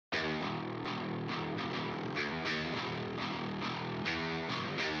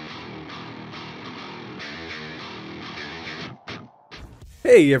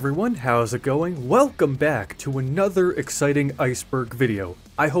Hey everyone, how's it going? Welcome back to another exciting Iceberg video.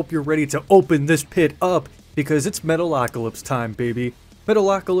 I hope you're ready to open this pit up because it's Metalocalypse time, baby.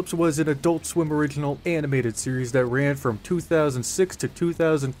 Metalocalypse was an Adult Swim original animated series that ran from 2006 to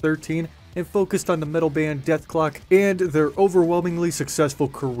 2013 and focused on the metal band Dethklok and their overwhelmingly successful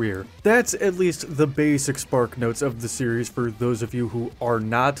career. That's at least the basic spark notes of the series for those of you who are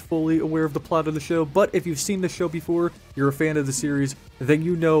not fully aware of the plot of the show, but if you've seen the show before, you're a fan of the series, then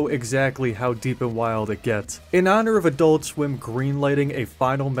you know exactly how deep and wild it gets. In honor of Adult Swim greenlighting a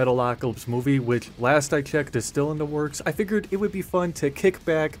final Metalocalypse movie, which last I checked is still in the works, I figured it would be fun to kick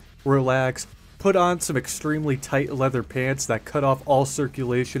back, relax, put on some extremely tight leather pants that cut off all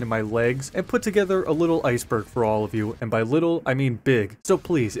circulation in my legs, and put together a little iceberg for all of you, and by little, I mean big. So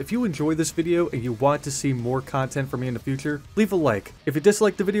please, if you enjoy this video and you want to see more content from me in the future, leave a like. If you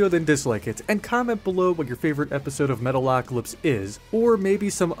dislike the video, then dislike it, and comment below what your favorite episode of Metalocalypse is, or maybe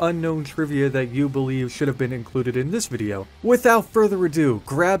some unknown trivia that you believe should have been included in this video. Without further ado,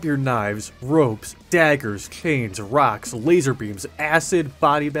 grab your knives, ropes, daggers, chains, rocks, laser beams, acid,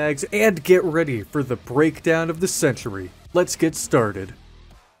 body bags, and get ready for the breakdown of the century. Let's get started.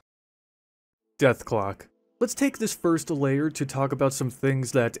 Dethklok. Let's take this first layer to talk about some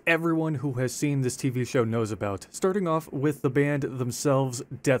things that everyone who has seen this TV show knows about, starting off with the band themselves,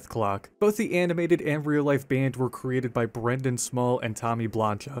 Dethklok. Both the animated and real-life band were created by Brendan Small and Tommy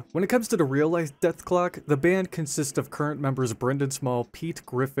Blancha. When it comes to the real-life Dethklok, the band consists of current members Brendan Small, Pete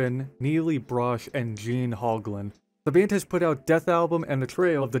Griffin, Neely Brosh, and Gene Hoglan. The band has put out Death Album and The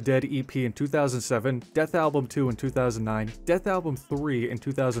Trail of the Dead EP in 2007, Death Album 2 in 2009, Death Album 3 in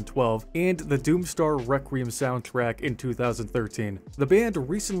 2012, and the Doomstar Requiem soundtrack in 2013. The band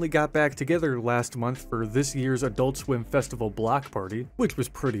recently got back together last month for this year's Adult Swim Festival block party, which was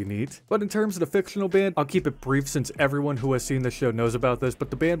pretty neat. But in terms of the fictional band, I'll keep it brief since everyone who has seen the show knows about this,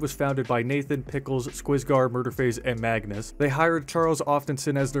 but the band was founded by Nathan, Pickles, Squizgar, Murderface, and Magnus. They hired Charles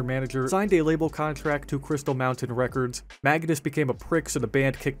Oftenson as their manager, signed a label contract to Crystal Mountain Records. Magnus became a prick, so the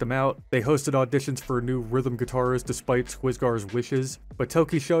band kicked him out. They hosted auditions for a new rhythm guitarist despite Squizgar's wishes. But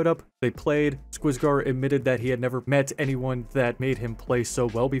Toki showed up, they played, Squizgar admitted that he had never met anyone that made him play so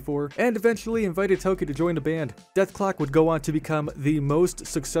well before, and eventually invited Toki to join the band. Dethklok would go on to become the most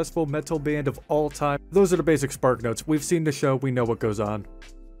successful metal band of all time. Those are the basic spark notes. We've seen the show, we know what goes on.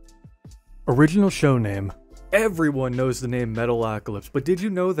 Original show name. Everyone knows the name Metalocalypse, but did you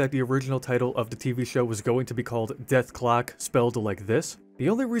know that the original title of the TV show was going to be called Dethklok, spelled like this? The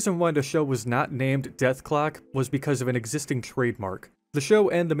only reason why the show was not named Dethklok was because of an existing trademark. The show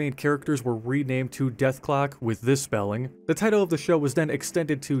and the main characters were renamed to Dethklok with this spelling. The title of the show was then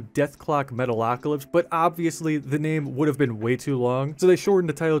extended to Dethklok Metalocalypse, but obviously the name would have been way too long, so they shortened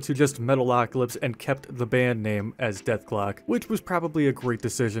the title to just Metalocalypse and kept the band name as Dethklok, which was probably a great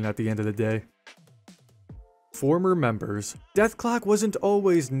decision at the end of the day. Former members. Dethklok wasn't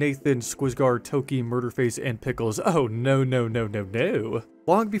always Nathan, Squizgar, Toki, Murderface, and Pickles. Oh no.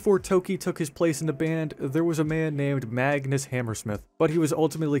 Long before Toki took his place in the band, there was a man named Magnus Hammersmith, but he was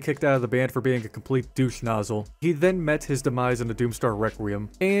ultimately kicked out of the band for being a complete douche nozzle. He then met his demise in the Doomstar Requiem.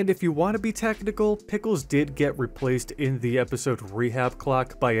 And if you want to be technical, Pickles did get replaced in the episode Rehab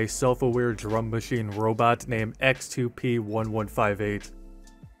Clock by a self-aware drum machine robot named X2P1158.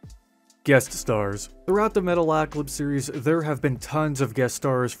 Guest stars. Throughout the Metalocalypse series, there have been tons of guest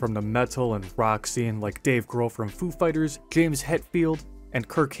stars from the metal and rock scene like Dave Grohl from Foo Fighters, James Hetfield, and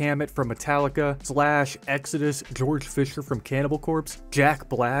Kirk Hammett from Metallica, Slash, Exodus, George Fisher from Cannibal Corpse, Jack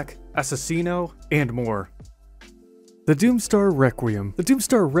Black, Assassino, and more. The Doomstar Requiem. The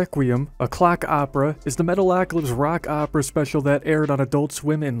Doomstar Requiem, a clock opera, is the Metalocalypse rock opera special that aired on Adult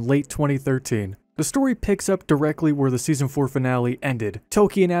Swim in late 2013. The story picks up directly where the season 4 finale ended.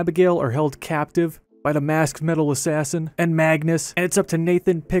 Toki and Abigail are held captive by the masked metal assassin and Magnus, and it's up to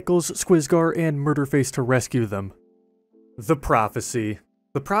Nathan, Pickles, Squizgar, and Murderface to rescue them. The Prophecy.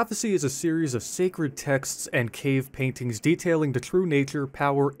 The Prophecy is a series of sacred texts and cave paintings detailing the true nature,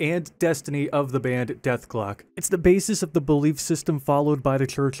 power, and destiny of the band Dethklok. It's the basis of the belief system followed by the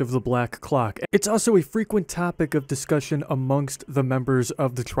Church of the Black Clock. It's also a frequent topic of discussion amongst the members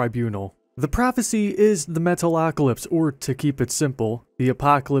of the tribunal. The prophecy is the Metalocalypse, or to keep it simple, the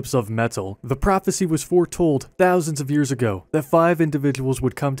apocalypse of metal. The prophecy was foretold thousands of years ago that 5 individuals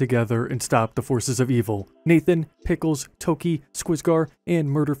would come together and stop the forces of evil. Nathan, Pickles, Toki, Squizgar, and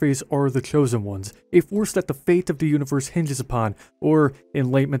Murderface are the chosen ones, a force that the fate of the universe hinges upon, or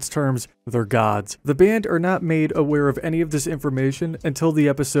in layman's terms, they're gods. The band are not made aware of any of this information until the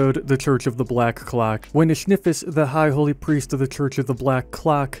episode The Church of the Black Clock, when Ishniphis, the High Holy Priest of the Church of the Black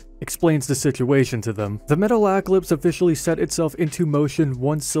Clock, explains the situation to them. The Metalocalypse officially set itself into motion Ocean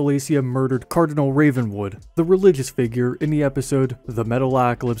once Silesia murdered Cardinal Ravenwood, the religious figure in the episode The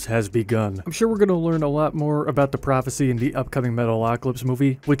Metalocalypse Has Begun. I'm sure we're going to learn a lot more about the prophecy in the upcoming Metalocalypse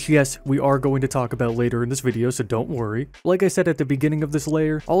movie, which yes, we are going to talk about later in this video, so don't worry. Like I said at the beginning of this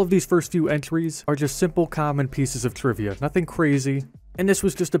layer, all of these first few entries are just simple common pieces of trivia, nothing crazy. And this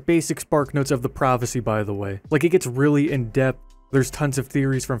was just a basic spark notes of the prophecy, by the way. Like, it gets really in-depth. There's tons of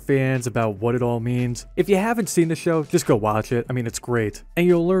theories from fans about what it all means. If you haven't seen the show, just go watch it. I mean, it's great. And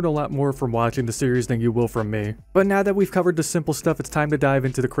you'll learn a lot more from watching the series than you will from me. But now that we've covered the simple stuff, it's time to dive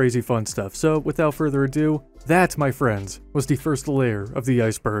into the crazy fun stuff. So, without further ado, that, my friends, was the first layer of the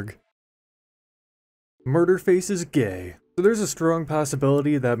iceberg. Murderface is gay. So there's a strong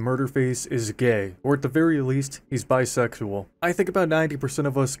possibility that Murderface is gay, or at the very least, he's bisexual. I think about 90%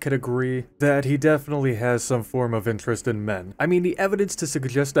 of us could agree that he definitely has some form of interest in men. I mean, the evidence to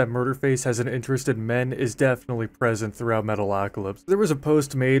suggest that Murderface has an interest in men is definitely present throughout Metalocalypse. There was a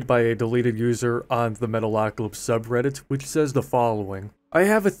post made by a deleted user on the Metalocalypse subreddit, which says the following. I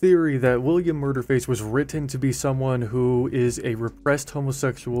have a theory that William Murderface was written to be someone who is a repressed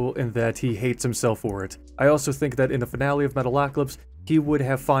homosexual and that he hates himself for it. I also think that in the finale of Metalocalypse, he would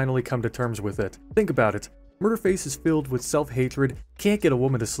have finally come to terms with it. Think about it. Murderface is filled with self-hatred, can't get a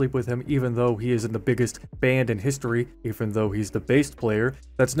woman to sleep with him even though he is in the biggest band in history, even though he's the bass player.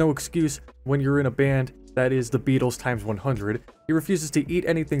 That's no excuse when you're in a band that is the Beatles times 100. He refuses to eat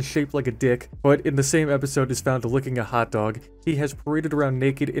anything shaped like a dick, but in the same episode is found licking a hot dog. He has paraded around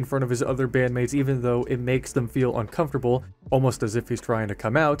naked in front of his other bandmates even though it makes them feel uncomfortable, almost as if he's trying to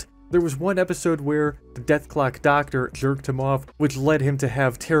come out. There was one episode where the Death Clock doctor jerked him off, which led him to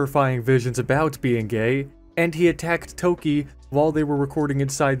have terrifying visions about being gay, and he attacked Toki while they were recording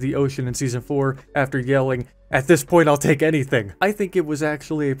inside the ocean in season 4 after yelling, "At this point, I'll take anything." I think it was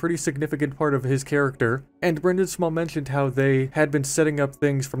actually a pretty significant part of his character, and Brendan Small mentioned how they had been setting up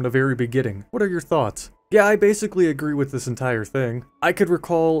things from the very beginning. What are your thoughts? Yeah, I basically agree with this entire thing. I could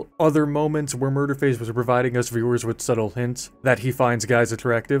recall other moments where Murderface was providing us viewers with subtle hints that he finds guys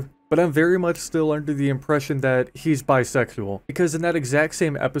attractive, but I'm very much still under the impression that he's bisexual, because in that exact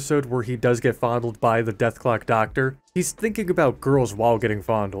same episode where he does get fondled by the Death Clock doctor, he's thinking about girls while getting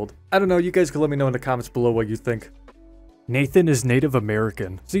fondled. I don't know, you guys can let me know in the comments below what you think. Nathan is Native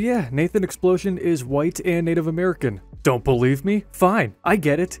American. So yeah, Nathan Explosion is white and Native American. Don't believe me? Fine, I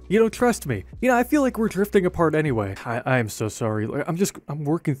get it. You don't trust me. You know, I feel like we're drifting apart anyway. I am so sorry. I'm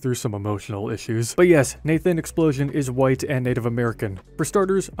working through some emotional issues. But yes, Nathan Explosion is white and Native American. For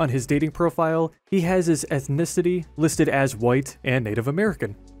starters, on his dating profile, he has his ethnicity listed as white and Native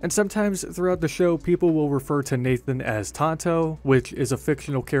American. And sometimes throughout the show, people will refer to Nathan as Tonto, which is a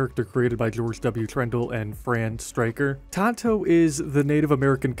fictional character created by George W. Trendle and Fran Stryker. Tonto is the Native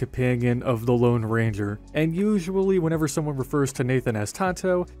American companion of the Lone Ranger, and usually whenever someone refers to Nathan as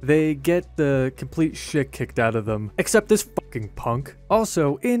Tonto, they get the complete shit kicked out of them, except this fucking punk.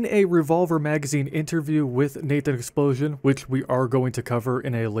 Also, in a Revolver magazine interview with Nathan Explosion, which we are going to cover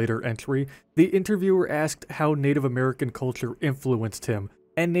in a later entry, the interviewer asked how Native American culture influenced him.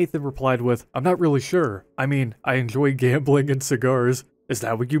 And Nathan replied with, "I'm not really sure. I mean, I enjoy gambling and cigars. Is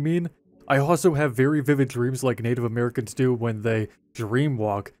that what you mean? I also have very vivid dreams like Native Americans do when they dream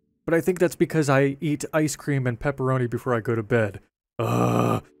walk, but I think that's because I eat ice cream and pepperoni before I go to bed.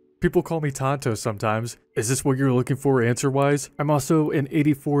 People call me Tonto sometimes. Is this what you're looking for answer-wise? I'm also an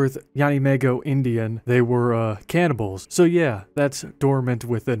 84th Yanimego Indian. They were, cannibals. So yeah, that's dormant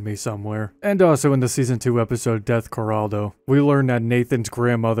within me somewhere." And also in the season 2 episode Death Corraldo, we learned that Nathan's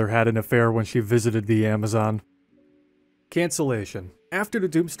grandmother had an affair when she visited the Amazon. Cancellation. After the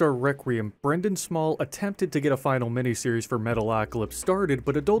Doomstar Requiem, Brendan Small attempted to get a final miniseries for Metalocalypse started,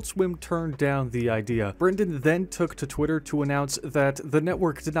 but Adult Swim turned down the idea. Brendan then took to Twitter to announce that the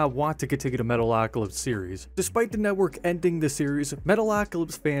network did not want to continue the Metalocalypse series. Despite the network ending the series,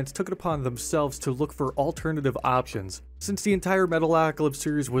 Metalocalypse fans took it upon themselves to look for alternative options. Since the entire Metalocalypse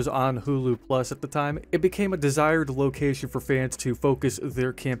series was on Hulu Plus at the time, it became a desired location for fans to focus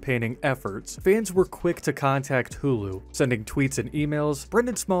their campaigning efforts. Fans were quick to contact Hulu, sending tweets and emails.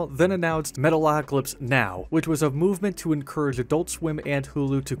 Brendan Small then announced Metalocalypse Now, which was a movement to encourage Adult Swim and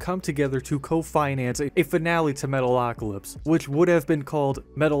Hulu to come together to co-finance a finale to Metalocalypse, which would have been called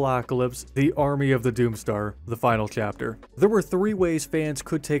Metalocalypse: The Army of the Doomstar, the final chapter. There were 3 ways fans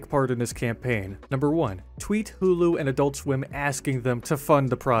could take part in this campaign. Number 1, tweet Hulu and Adult Swim asking them to fund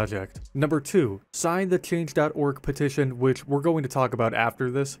the project. Number 2, sign the change.org petition, which we're going to talk about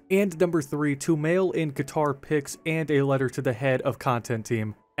after this. And number 3, to mail in guitar picks and a letter to the head of content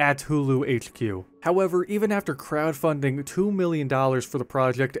team at Hulu HQ. However, even after crowdfunding $2 million for the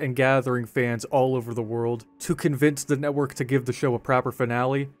project and gathering fans all over the world to convince the network to give the show a proper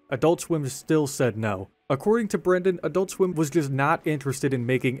finale, Adult Swim still said no. According to Brendan, Adult Swim was just not interested in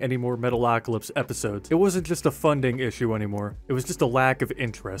making any more Metalocalypse episodes. It wasn't just a funding issue anymore, it was just a lack of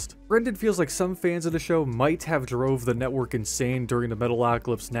interest. Brendan feels like some fans of the show might have drove the network insane during the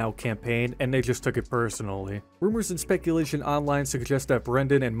Metalocalypse Now campaign, and they just took it personally. Rumors and speculation online suggest that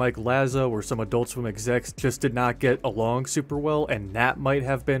Brendan and Mike Lazo or some Adult Swim execs just did not get along super well, and that might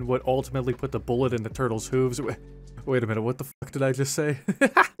have been what ultimately put the bullet in the turtle's hooves. Wait a minute, what the fuck did I just say?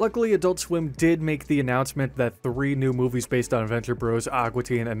 Luckily, Adult Swim did make the announcement that 3 new movies based on Venture Bros, Aqua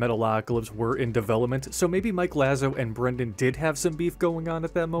Teen, and Metalocalypse were in development, so maybe Mike Lazo and Brendan did have some beef going on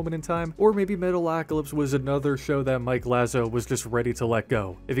at that moment in time, or maybe Metalocalypse was another show that Mike Lazo was just ready to let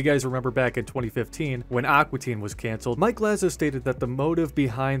go. If you guys remember back in 2015, when Aqua Teen was cancelled, Mike Lazo stated that the motive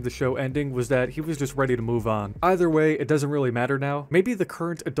behind the show ending was that he was just ready to move on. Either way, it doesn't really matter now. Maybe the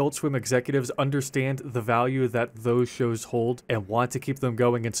current Adult Swim executives understand the value that those shows hold and want to keep them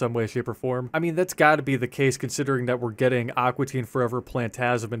going in some way, shape, or form. I mean, that's gotta be the case considering that we're getting Aqua Teen Forever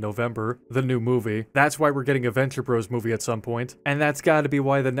Plantasm in November, the new movie. That's why we're getting a Venture Bros movie at some point. And that's gotta be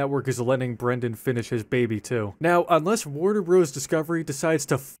why the network is letting Brendan finish his baby too. Now, unless Warner Bros. Discovery decides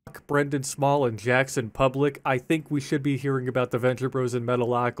to fuck Brendan Small and Jackson Public, I think we should be hearing about the Venture Bros and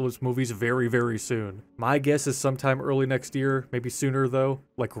Metalocalypse movies very, very soon. My guess is sometime early next year, maybe sooner though,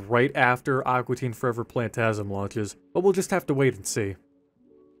 like right after Aqua Teen Forever Plantasm launches. But we'll just have to wait and see.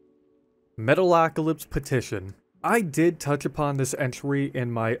 Metalocalypse petition. I did touch upon this entry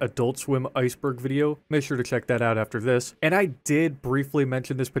in my Adult Swim Iceberg video, make sure to check that out after this, and I did briefly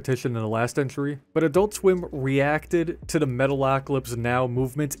mention this petition in the last entry, but Adult Swim reacted to the Metalocalypse Now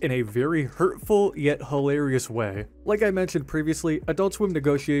movement in a very hurtful yet hilarious way. Like I mentioned previously, Adult Swim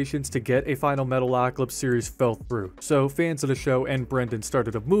negotiations to get a final Metalocalypse series fell through, so fans of the show and Brendan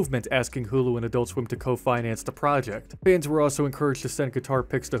started a movement asking Hulu and Adult Swim to co-finance the project. Fans were also encouraged to send guitar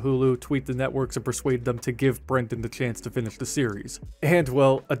pics to Hulu, tweet the networks, and persuade them to give Brendan the chance to finish the series. And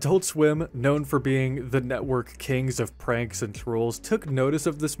well, Adult Swim, known for being the network kings of pranks and trolls, took notice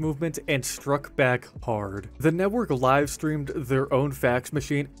of this movement and struck back hard. The network live streamed their own fax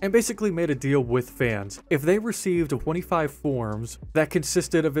machine and basically made a deal with fans. If they received 25 forms that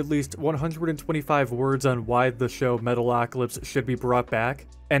consisted of at least 125 words on why the show Metalocalypse should be brought back,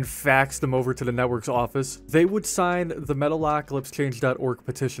 and fax them over to the network's office, they would sign the MetalocalypseChange.org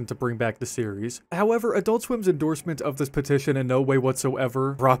petition to bring back the series. However, Adult Swim's endorsement of this petition in no way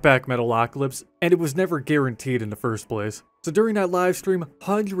whatsoever brought back Metalocalypse, and it was never guaranteed in the first place. So during that live stream,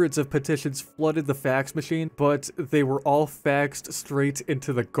 hundreds of petitions flooded the fax machine, but they were all faxed straight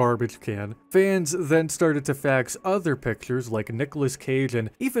into the garbage can. Fans then started to fax other pictures like Nicolas Cage and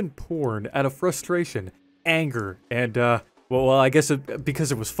even porn out of frustration, anger, and well, I guess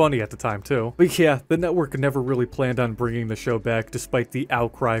because it was funny at the time too. But yeah, the network never really planned on bringing the show back despite the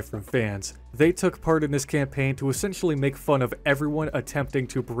outcry from fans. They took part in this campaign to essentially make fun of everyone attempting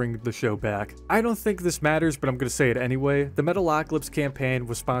to bring the show back. I don't think this matters, but I'm gonna say it anyway. The Metalocalypse campaign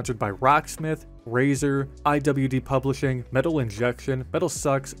was sponsored by Rocksmith, Razer, IWD Publishing, Metal Injection, Metal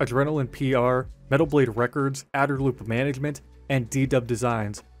Sucks, Adrenaline PR, Metal Blade Records, Outer Loop Management, and D-Dub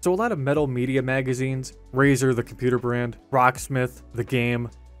Designs. So a lot of metal media magazines, Razer, the computer brand, Rocksmith, the game,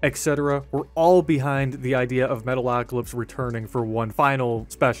 etc. were all behind the idea of Metalocalypse returning for one final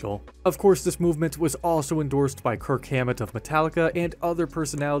special. Of course, this movement was also endorsed by Kirk Hammett of Metallica and other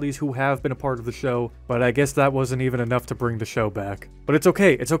personalities who have been a part of the show, but I guess that wasn't even enough to bring the show back. But it's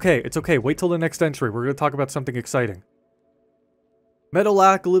okay, it's okay, it's okay. Wait till the next entry. We're going to talk about something exciting.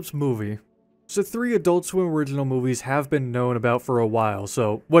 Metalocalypse movie. So 3 Adult Swim original movies have been known about for a while,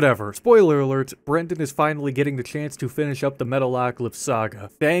 so whatever. Spoiler alert, Brendan is finally getting the chance to finish up the Metalocalypse saga.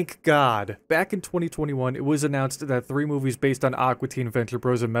 Thank God. Back in 2021, it was announced that 3 movies based on Aqua Teen, Venture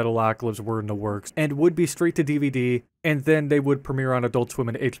Bros, and Metalocalypse were in the works, and would be straight to DVD, and then they would premiere on Adult Swim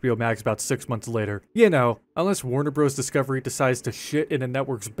and HBO Max about 6 months later. You know, unless Warner Bros. Discovery decides to shit in a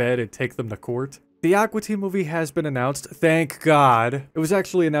network's bed and take them to court. The Aqua Teen movie has been announced, thank God. It was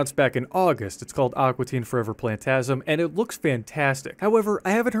actually announced back in August. It's called Aqua Teen Forever Plantasm, and it looks fantastic. However,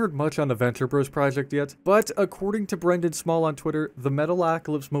 I haven't heard much on the Venture Bros project yet, but according to Brendan Small on Twitter, the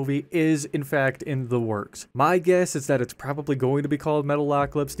Metalocalypse movie is in fact in the works. My guess is that it's probably going to be called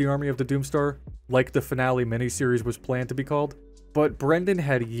Metalocalypse: The Army of the Doomstar, like the finale miniseries was planned to be called. But Brendan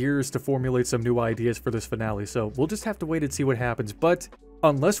had years to formulate some new ideas for this finale, so we'll just have to wait and see what happens. But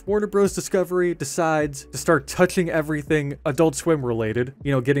unless Warner Bros. Discovery decides to start touching everything Adult Swim related,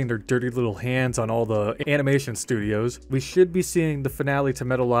 you know, getting their dirty little hands on all the animation studios, we should be seeing the finale to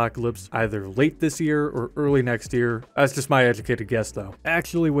Metalocalypse either late this year or early next year. That's just my educated guess though.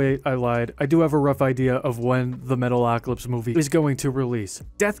 Actually, wait, I lied. I do have a rough idea of when the Metalocalypse movie is going to release.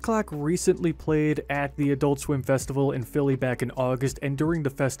 Deathclock recently played at the Adult Swim Festival in Philly back in August, and during the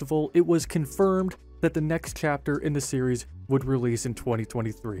festival, it was confirmed that the next chapter in the series would release in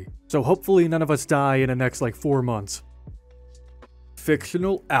 2023. So hopefully none of us die in the next like 4 months.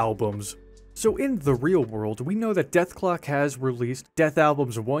 Fictional albums. So in the real world, we know that Deathclock has released Death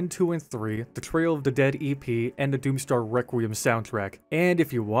Albums 1, 2, and 3, the Trail of the Dead EP, and the Doomstar Requiem soundtrack. And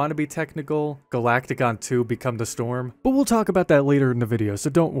if you want to be technical, Galacticon 2 Become the Storm. But we'll talk about that later in the video, so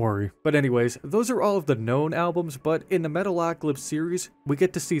don't worry. But anyways, those are all of the known albums, but in the Metalocalypse series, we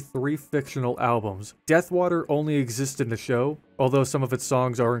get to see 3 fictional albums. Deathwater only exists in the show, although some of its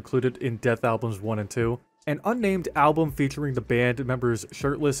songs are included in Death Albums 1 and 2. An unnamed album featuring the band members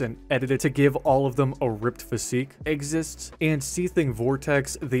shirtless and edited to give all of them a ripped physique exists, and Seething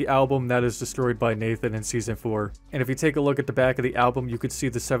Vortex, the album that is destroyed by Nathan in Season 4. And if you take a look at the back of the album, you could see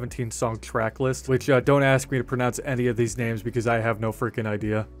the 17-song track list, which don't ask me to pronounce any of these names because I have no freaking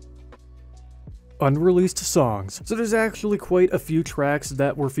idea. Unreleased songs. So there's actually quite a few tracks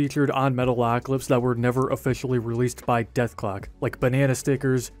that were featured on Metalocalypse that were never officially released by Deathclock, like Banana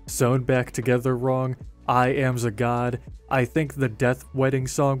Stickers, Sewn Back Together Wrong, I Am's a God. I think the Death Wedding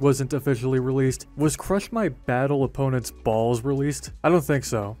song wasn't officially released. Was Crush My Battle Opponent's Balls released? I don't think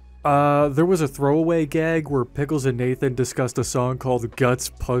so. There was a throwaway gag where Pickles and Nathan discussed a song called Guts,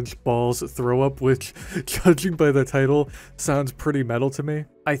 Punch, Balls, Throw Up, which, judging by the title, sounds pretty metal to me.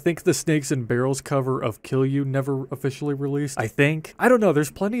 I think the Snakes and Barrels cover of Kill You never officially released, I think. I don't know, there's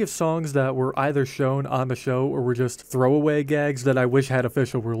plenty of songs that were either shown on the show or were just throwaway gags that I wish had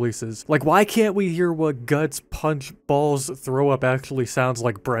official releases. Like, why can't we hear what Guts, Punch, Balls, Throw Up actually sounds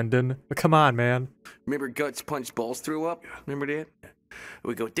like, Brendan? Come on, man. Remember Guts, Punch, Balls, Throw Up? Remember that?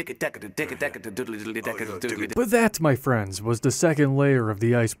 We go dick a deck a dick a deck a doodly deck a doodly. But that, my friends, was the second layer of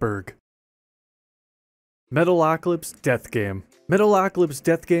the iceberg. Metalocalypse Death Game. Metalocalypse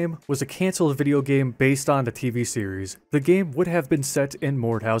Death Game was a cancelled video game based on the TV series. The game would have been set in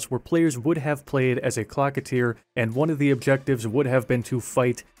Mordhouse, where players would have played as a clocketeer, and one of the objectives would have been to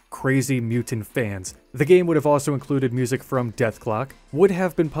fight crazy mutant fans. The game would have also included music from Deathclock, would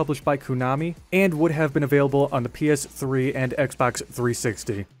have been published by Konami, and would have been available on the PS3 and Xbox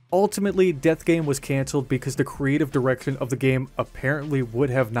 360. Ultimately, Death Game was cancelled because the creative direction of the game apparently would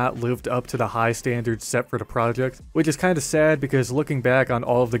have not lived up to the high standards set for the project, which is kind of sad because looking back on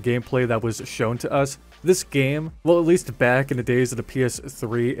all of the gameplay that was shown to us, this game, well at least back in the days of the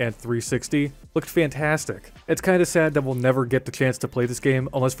PS3 and 360, looked fantastic. It's kind of sad that we'll never get the chance to play this game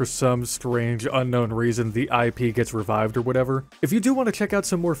unless for some strange unknown reason the IP gets revived or whatever. If you do want to check out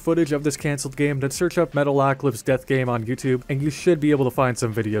some more footage of this cancelled game, then search up Metalocalypse Death Game on YouTube and you should be able to find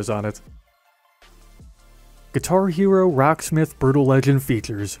some videos on it. Guitar Hero Rocksmith Brutal Legend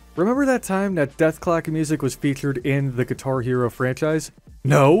features. Remember that time that Deathclock music was featured in the Guitar Hero franchise?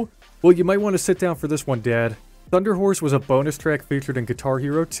 No? Well, you might want to sit down for this one, Dad. Thunder Horse was a bonus track featured in Guitar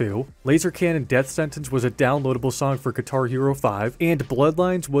Hero 2, Laser Cannon Death Sentence was a downloadable song for Guitar Hero 5, and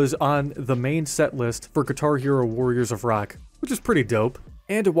Bloodlines was on the main set list for Guitar Hero Warriors of Rock, which is pretty dope.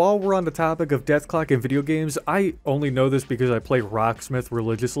 And while we're on the topic of Deathclock and video games, I only know this because I play Rocksmith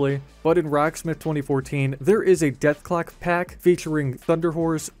religiously, but in Rocksmith 2014, there is a Deathclock pack featuring Thunder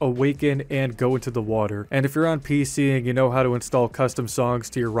Horse, Awaken, and Go Into the Water. And if you're on PC and you know how to install custom songs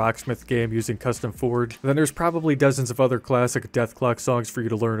to your Rocksmith game using Custom Forge, then there's probably dozens of other classic Deathclock songs for you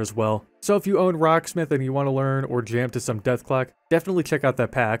to learn as well. So if you own Rocksmith and you want to learn or jam to some Deathclock, definitely check out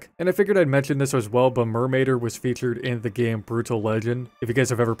that pack. And I figured I'd mention this as well, but Mermaider was featured in the game Brutal Legend, if you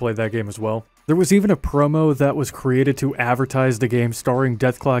guys have ever played that game as well. There was even a promo that was created to advertise the game starring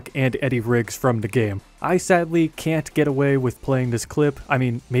Deathclock and Eddie Riggs from the game. I sadly can't get away with playing this clip. I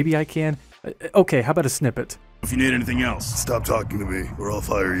mean, maybe I can. Okay, how about a snippet? If you need anything else, stop talking to me, or I'll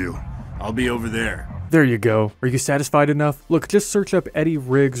fire you. I'll be over there. There you go. Are you satisfied enough? Look, just search up Eddie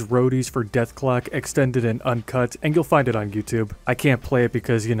Riggs Roadies for Deathclock Extended and Uncut, and you'll find it on YouTube. I can't play it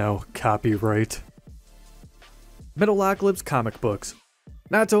because, you know, copyright. Metalocalypse comic books.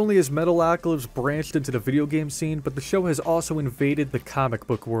 Not only has Metalocalypse branched into the video game scene, but the show has also invaded the comic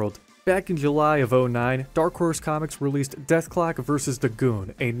book world. Back in July of '09, Dark Horse Comics released Deathclock vs. the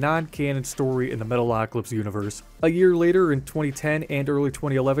Goon, a non-canon story in the Metalocalypse universe. A year later, in 2010 and early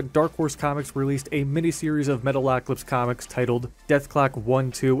 2011, Dark Horse Comics released a miniseries of Metalocalypse comics titled Deathclock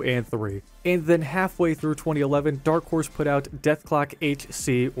 1, 2, and 3. And then halfway through 2011, Dark Horse put out Deathclock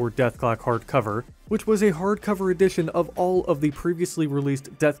HC, or Deathclock Hardcover, which was a hardcover edition of all of the previously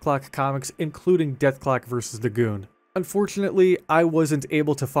released Deathclock comics, including Deathclock vs. the Goon. Unfortunately, I wasn't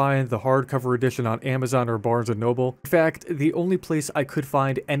able to find the hardcover edition on Amazon or Barnes & Noble. In fact, the only place I could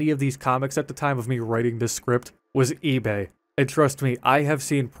find any of these comics at the time of me writing this script was eBay. And trust me, I have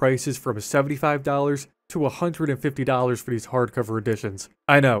seen prices from $75 to $150 for these hardcover editions.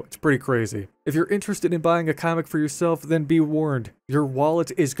 I know, it's pretty crazy. If you're interested in buying a comic for yourself, then be warned. Your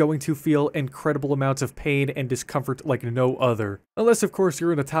wallet is going to feel incredible amounts of pain and discomfort like no other. Unless, of course,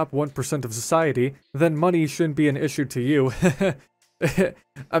 you're in the top 1% of society, then money shouldn't be an issue to you.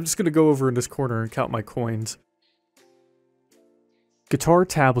 I'm just gonna go over in this corner and count my coins. Guitar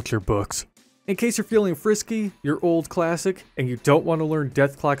tablature books. In case you're feeling frisky, your old classic, and you don't want to learn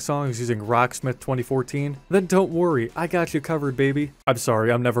Deathclock songs using Rocksmith 2014, then don't worry, I got you covered, baby. I'm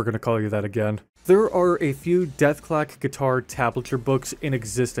sorry, I'm never gonna call you that again. There are a few Deathclock guitar tablature books in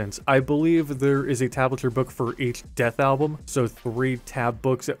existence. I believe there is a tablature book for each Death album, so 3 tab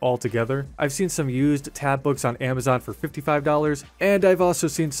books altogether. I've seen some used tab books on Amazon for $55, and I've also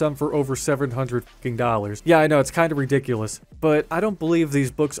seen some for over $700. Yeah, I know, it's kind of ridiculous, but I don't believe these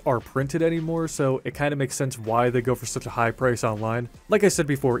books are printed anymore, so it kind of makes sense why they go for such a high price online. Like I said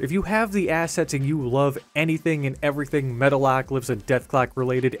before, if you have the assets and you love anything and everything Metalocalypse and Deathclock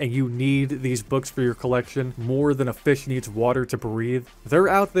related, and you need these books for your collection more than a fish needs water to breathe, they're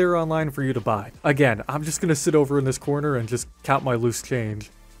out there online for you to buy. Again, I'm just gonna sit over in this corner and just count my loose change.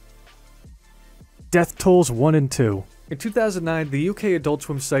 Death Tolls 1 and 2. In 2009, the UK Adult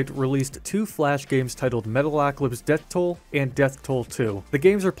Swim site released 2 Flash games titled Metalocalypse Death Toll and Death Toll 2. The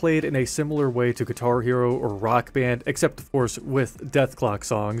games are played in a similar way to Guitar Hero or Rock Band, except of course with Deathclock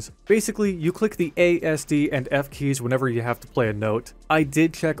songs. Basically, you click the A, S, D, and F keys whenever you have to play a note. I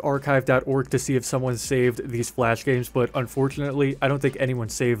did check archive.org to see if someone saved these Flash games, but unfortunately, I don't think anyone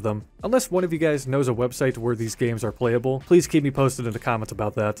saved them. Unless one of you guys knows a website where these games are playable, please keep me posted in the comments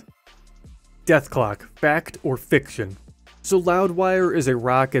about that. Deathclock, fact or fiction? So Loudwire is a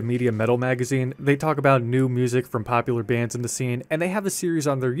rock and media metal magazine. They talk about new music from popular bands in the scene, and they have a series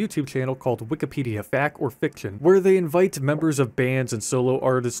on their YouTube channel called Wikipedia Fact or Fiction, where they invite members of bands and solo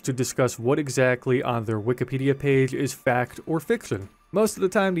artists to discuss what exactly on their Wikipedia page is fact or fiction. Most of the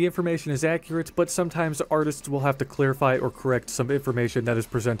time the information is accurate, but sometimes artists will have to clarify or correct some information that is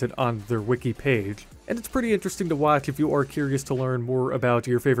presented on their wiki page. And it's pretty interesting to watch if you are curious to learn more about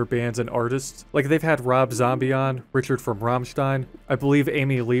your favorite bands and artists. Like they've had Rob Zombie on, Richard from Rammstein, I believe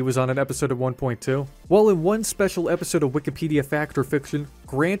Amy Lee was on an episode of 1.2. While in one special episode of Wikipedia Fact or Fiction,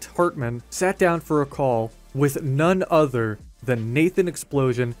 Grant Hartman sat down for a call with none other than Nathan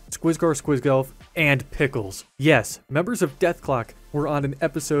Explosion, Squizgar Squizgolf, and Pickles. Yes, members of Deathclock were on an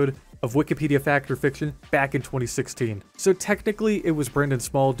episode of Wikipedia Fact or Fiction back in 2016. So technically it was Brendan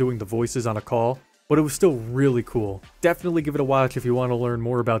Small doing the voices on a call, but it was still really cool. Definitely give it a watch if you want to learn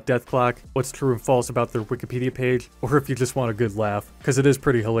more about Deathclock, what's true and false about their Wikipedia page, or if you just want a good laugh, because it is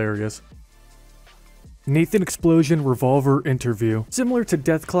pretty hilarious. Nathan Explosion Revolver Interview. Similar to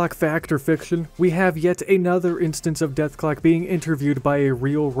Deathclock Fact or Fiction, we have yet another instance of Deathclock being interviewed by a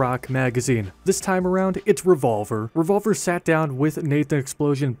real rock magazine. This time around, it's Revolver. Revolver sat down with Nathan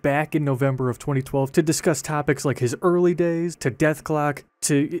Explosion back in November of 2012 to discuss topics like his early days, to Deathclock,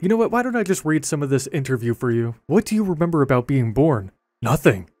 to... You know what, why don't I just read some of this interview for you? What do you remember about being born?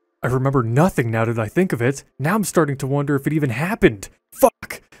 Nothing. I remember nothing now that I think of it. Now I'm starting to wonder if it even happened.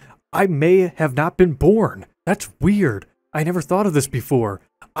 Fuck! I may have not been born. That's weird. I never thought of this before.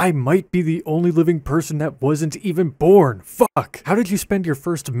 I might be the only living person that wasn't even born. Fuck. How did you spend your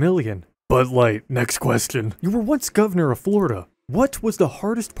first million? Bud Light. Next question. You were once governor of Florida. What was the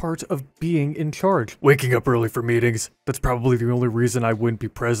hardest part of being in charge? Waking up early for meetings. That's probably the only reason I wouldn't be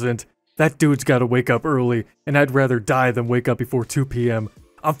president. That dude's gotta wake up early, and I'd rather die than wake up before 2 p.m.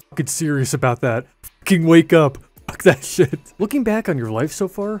 I'm fucking serious about that. Fucking wake up. Fuck that shit. Looking back on your life so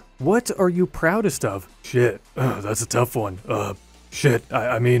far, what are you proudest of? Shit, that's a tough one. Shit,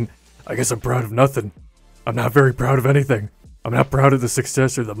 I mean, I guess I'm proud of nothing. I'm not very proud of anything. I'm not proud of the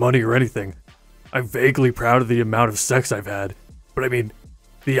success or the money or anything. I'm vaguely proud of the amount of sex I've had. But I mean,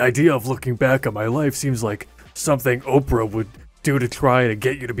 the idea of looking back on my life seems like something Oprah would do to try to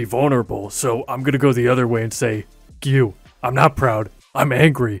get you to be vulnerable, so I'm gonna go the other way and say, you. I'm not proud. I'm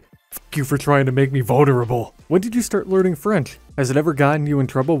angry. Fuck you for trying to make me vulnerable. When did you start learning French? Has it ever gotten you in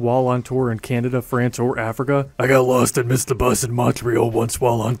trouble while on tour in Canada, France, or Africa? I got lost and missed the bus in Montreal once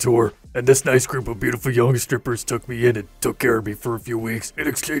while on tour, and this nice group of beautiful young strippers took me in and took care of me for a few weeks. In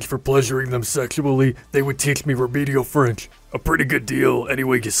exchange for pleasuring them sexually, they would teach me remedial French. A pretty good deal, any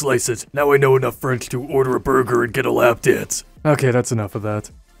way you slice it. Now I know enough French to order a burger and get a lap dance. Okay, that's enough of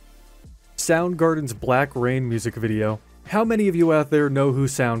that. Soundgarden's Black Rain music video. How many of you out there know who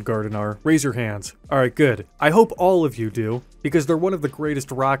Soundgarden are? Raise your hands. Alright, good. I hope all of you do, because they're one of the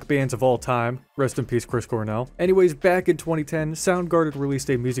greatest rock bands of all time. Rest in peace, Chris Cornell. Anyways, back in 2010, Soundgarden released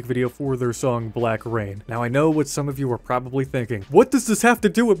a music video for their song Black Rain. Now I know what some of you are probably thinking. What does this have to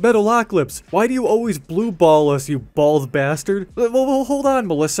do with Metalocalypse? Why do you always blue ball us, you bald bastard? Well, hold on,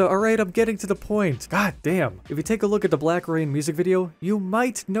 Melissa. Alright, I'm getting to the point. God damn. If you take a look at the Black Rain music video, you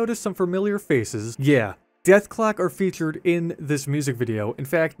might notice some familiar faces. Yeah. Deathclock are featured in this music video. In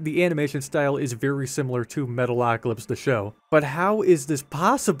fact, the animation style is very similar to Metalocalypse the show. But how is this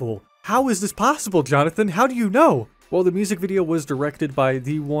possible? How is this possible, Jonathan? How do you know? Well, the music video was directed by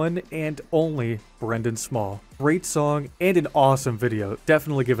the one and only Brendan Small. Great song and an awesome video.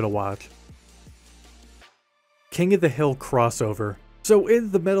 Definitely give it a watch. King of the Hill crossover. So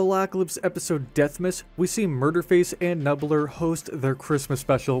in the Metalocalypse episode Deathmas, we see Murderface and Nubbler host their Christmas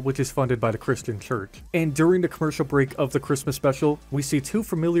special, which is funded by the Christian Church. And during the commercial break of the Christmas special, we see two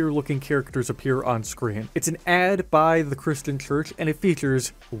familiar looking characters appear on screen. It's an ad by the Christian Church, and it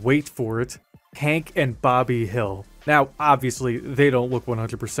features, wait for it, Hank and Bobby Hill. Now, obviously, they don't look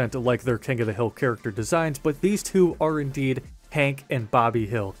 100% like their King of the Hill character designs, but these two are indeed Hank and Bobby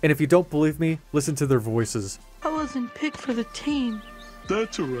Hill. And if you don't believe me, listen to their voices. I wasn't picked for the team.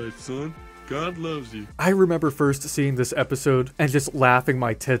 That's alright, son. God loves you. I remember first seeing this episode and just laughing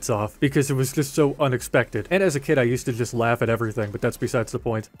my tits off because it was just so unexpected. And as a kid, I used to just laugh at everything, but that's besides the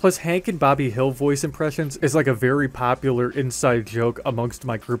point. Plus, Hank and Bobby Hill voice impressions is like a very popular inside joke amongst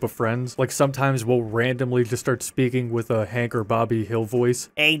my group of friends. Like sometimes we'll randomly just start speaking with a Hank or Bobby Hill voice.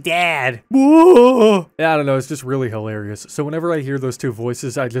 Hey, Dad! Whoa! I don't know, it's just really hilarious. So whenever I hear those two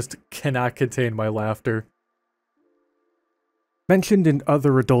voices, I just cannot contain my laughter. Mentioned in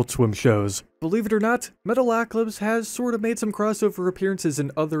other Adult Swim shows. Believe it or not, Metalocalypse has sort of made some crossover appearances in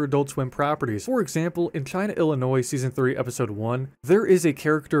other Adult Swim properties. For example, in China, Illinois, Season 3, Episode 1, there is a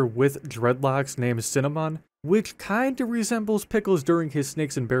character with dreadlocks named Cinnamon, which kinda resembles Pickles during his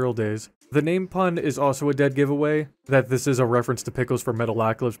Snakes and Barrel days. The name pun is also a dead giveaway, that this is a reference to Pickles from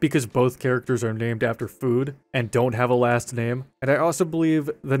Metalocalypse because both characters are named after food and don't have a last name. And I also believe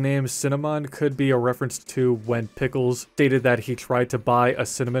the name Cinnamon could be a reference to when Pickles stated that he tried to buy a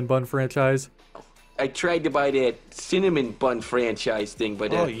cinnamon bun franchise. I tried to buy that cinnamon bun franchise thing,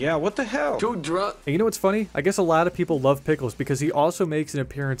 but Oh yeah, what the hell? too drunk. And you know what's funny? I guess a lot of people love Pickles because he also makes an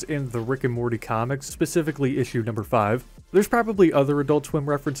appearance in the Rick and Morty comics, specifically issue number 5. There's probably other Adult Swim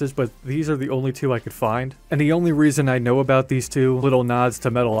references, but these are the only two I could find. And the only reason I know about these two little nods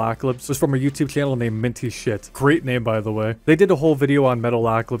to Metalocalypse was from a YouTube channel named Minty Shit. Great name, by the way. They did a whole video on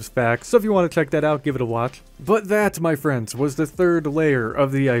Metalocalypse facts, so if you want to check that out, give it a watch. But that, my friends, was the third layer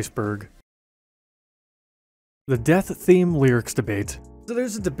of the iceberg. The death theme lyrics debate. So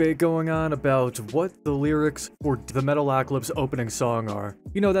there's a debate going on about what the lyrics for the Metalocalypse opening song are.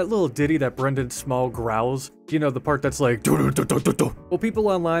 You know, that little ditty that Brendan Small growls? You know, the part that's like, do do do do do do. Well, people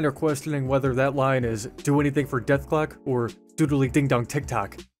online are questioning whether that line is do anything for Deathclock or doodly ding dong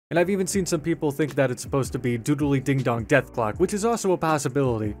tick-tock. And I've even seen some people think that it's supposed to be doodly ding dong Deathclock, which is also a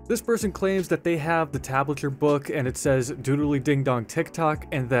possibility. This person claims that they have the tablature book and it says doodly ding dong tick-tock,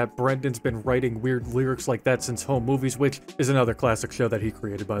 and that Brendan's been writing weird lyrics like that since Home Movies, which is another classic show that he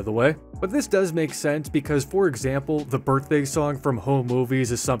created, by the way. But this does make sense because, for example, the birthday song from Home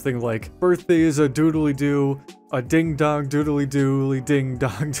Movies is something like, birthday is a doodly doo, a ding dong doodly doodly ding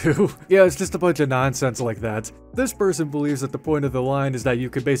dong doo. Yeah, it's just a bunch of nonsense like that. This person believes that the point of the line is that you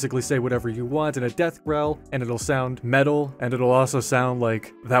could basically say whatever you want in a death growl, and it'll sound metal, and it'll also sound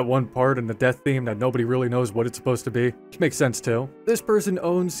like that one part in the death theme that nobody really knows what it's supposed to be, which makes sense too. This person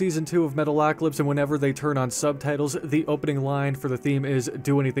owns Season 2 of Metalocalypse, and whenever they turn on subtitles, the opening line for the theme is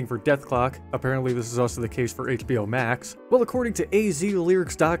do anything for Deathclock. Apparently this is also the case for HBO Max. Well, according to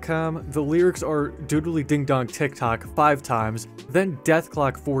azlyrics.com, the lyrics are doodly ding dong TikTok 5 times, then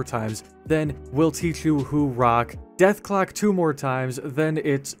Deathclock 4 times, then we'll teach you who rock, Deathclock 2 more times, then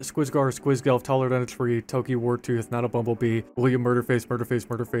it's Squizgar, Squizgelf, taller than a tree, Toki Wartooth, not a bumblebee, William Murderface, Murderface,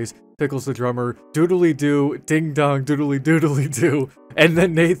 Murderface, Pickles the drummer, doodly doo, ding dong, doodly doodly doo, and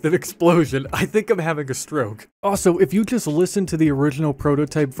then Nathan Explosion. I think I'm having a stroke. Also, if you just listen to the original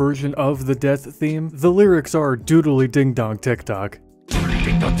prototype version of the death theme, the lyrics are doodly ding dong TikTok.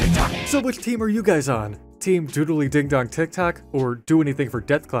 So which team are you guys on? Team Doodly Ding Dong TikTok or do anything for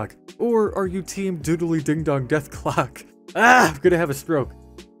Death Clock? Or are you Team Doodly Ding Dong Death Clock? I'm gonna have a stroke.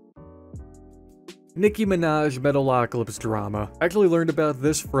 Nicki Minaj Metalocalypse drama. I actually learned about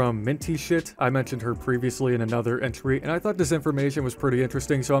this from Minty Shit. I mentioned her previously in another entry, and I thought this information was pretty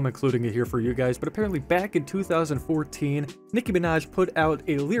interesting, so I'm including it here for you guys. But apparently back in 2014, Nicki Minaj put out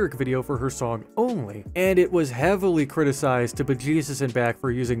a lyric video for her song Only, and it was heavily criticized to bejesus and back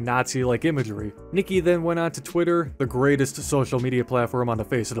for using Nazi-like imagery. Nicki then went on to Twitter, the greatest social media platform on the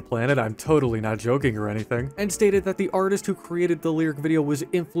face of the planet, I'm totally not joking or anything, and stated that the artist who created the lyric video was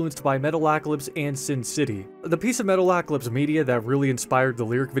influenced by Metalocalypse and Sin City. The piece of Metalocalypse media that really inspired the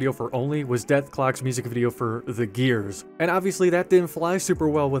lyric video for Only was Death Clock's music video for The Gears. And obviously that didn't fly super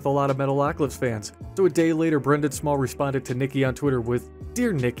well with a lot of Metalocalypse fans. So a day later, Brendan Small responded to Nicki on Twitter with,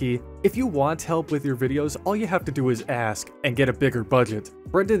 "Dear Nicki, if you want help with your videos, all you have to do is ask and get a bigger budget."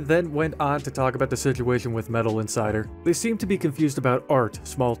 Brendan then went on to talk about the situation with Metal Insider. "They seem to be confused about art,"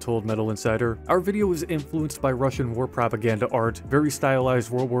 Small told Metal Insider. "Our video was influenced by Russian war propaganda art, very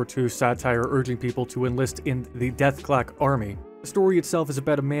stylized World War II satire urging people to enlist in the Death Clock army. The story itself is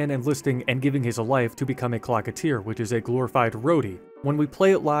about a man enlisting and giving his life to become a clocketeer, which is a glorified roadie. When we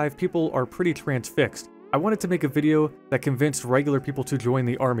play it live, people are pretty transfixed. I wanted to make a video that convinced regular people to join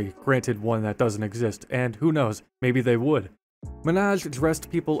the army, granted one that doesn't exist, and who knows, maybe they would." Minaj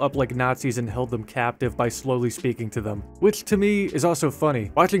dressed people up like Nazis and held them captive by slowly speaking to them, which to me is also funny.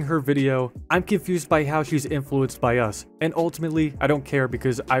 Watching her video, I'm confused by how she's influenced by us, and ultimately, I don't care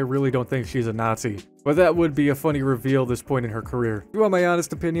because I really don't think she's a Nazi. But that would be a funny reveal at this point in her career. If you want my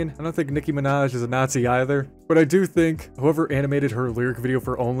honest opinion, I don't think Nicki Minaj is a Nazi either, but I do think whoever animated her lyric video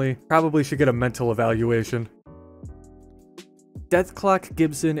for Only probably should get a mental evaluation. Death Clock,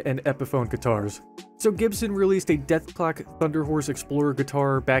 Gibson, and Epiphone guitars. So Gibson released a Death Clock Thunderhorse Explorer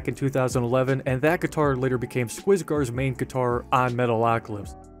guitar back in 2011, and that guitar later became Squizgar's main guitar on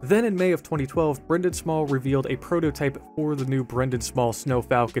Metalocalypse. Then in May of 2012, Brendan Small revealed a prototype for the new Brendan Small Snow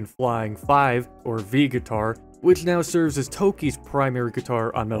Falcon Flying 5, or V guitar, which now serves as Toki's primary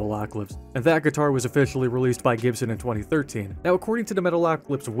guitar on Metalocalypse, and that guitar was officially released by Gibson in 2013. Now, according to the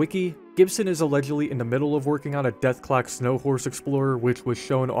Metalocalypse wiki, Gibson is allegedly in the middle of working on a Death Clock Snow Horse Explorer, which was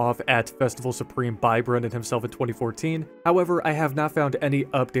shown off at Festival Supreme by Brendan himself in 2014. However, I have not found any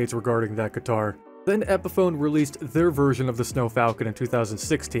updates regarding that guitar. Then Epiphone released their version of the Snow Falcon in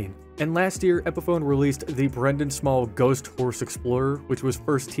 2016. And last year, Epiphone released the Brendan Small Ghost Horse Explorer, which was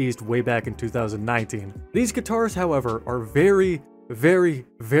first teased way back in 2019. These guitars, however, are very, very,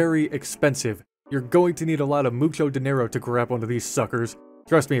 very expensive. You're going to need a lot of mucho dinero to grab one of these suckers.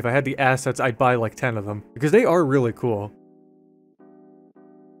 Trust me, if I had the assets, I'd buy like 10 of them, because they are really cool.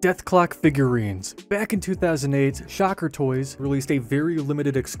 Death Clock figurines. Back in 2008, Shocker Toys released a very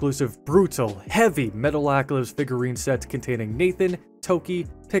limited exclusive, brutal, heavy Metalocalypse figurine set containing Nathan, Toki,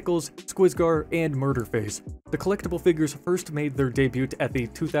 Pickles, Squizgar, and Murderface. The collectible figures first made their debut at the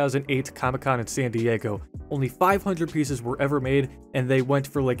 2008 Comic-Con in San Diego. Only 500 pieces were ever made, and they went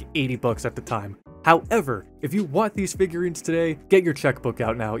for like 80 bucks at the time. However, if you want these figurines today, get your checkbook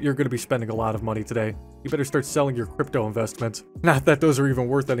out now. You're going to be spending a lot of money today. You better start selling your crypto investments. Not that those are even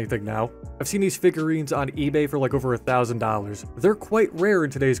worth anything now. I've seen these figurines on eBay for like over $1,000. They're quite rare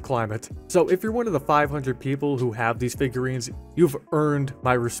in today's climate. So if you're one of the 500 people who have these figurines, you've earned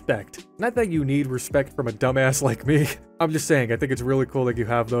my respect. Not that you need respect from a dumbass like me. I'm just saying, I think it's really cool that you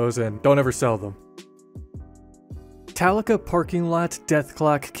have those and don't ever sell them. Metallica Parking Lot Death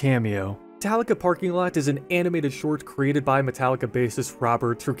Clock Cameo. Metallica Parking Lot is an animated short created by Metallica bassist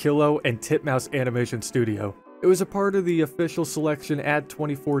Robert Trujillo and Titmouse Animation Studio. It was a part of the official selection at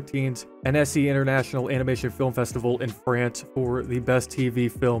 2014's Annecy International Animation Film Festival in France for the best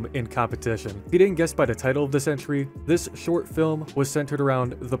TV film in competition. If you didn't guess by the title of this entry, this short film was centered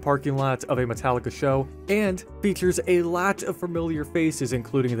around the parking lot of a Metallica show and features a lot of familiar faces,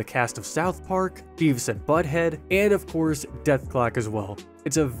 including the cast of South Park, Beavis and Butthead, and of course Death Clock as well.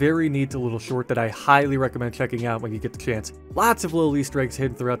 It's a very neat little short that I highly recommend checking out when you get the chance. Lots of little Easter eggs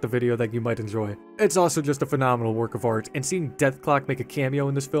hidden throughout the video that you might enjoy. It's also just a phenomenal work of art, and seeing Death Clock make a cameo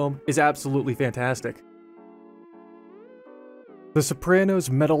in this film is absolutely fantastic. The Sopranos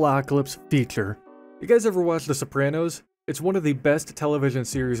Metalocalypse feature. You guys ever watch The Sopranos? It's one of the best television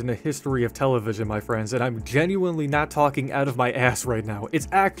series in the history of television, my friends, and I'm genuinely not talking out of my ass right now. It's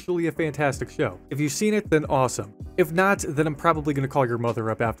actually a fantastic show. If you've seen it, then awesome. If not, then I'm probably going to call your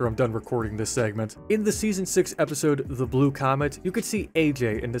mother up after I'm done recording this segment. In the Season 6 episode, The Blue Comet, you could see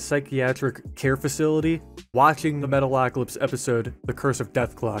AJ in the psychiatric care facility watching the Metalocalypse episode, The Curse of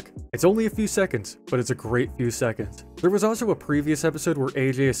Death Clock. It's only a few seconds, but it's a great few seconds. There was also a previous episode where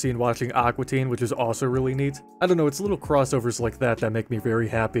AJ is seen watching Aqua Teen, which is also really neat. I don't know, it's little crossovers like that make me very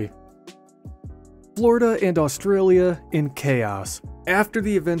happy. Florida and Australia in chaos. After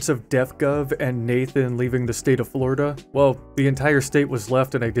the events of DeathGov and Nathan leaving the state of Florida, well, the entire state was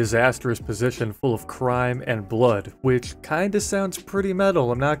left in a disastrous position full of crime and blood, which kinda sounds pretty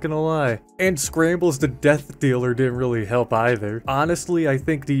metal, I'm not gonna lie. And Scrambles the Death Dealer didn't really help either. Honestly, I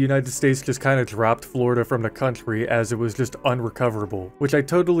think the United States just kinda dropped Florida from the country as it was just unrecoverable, which I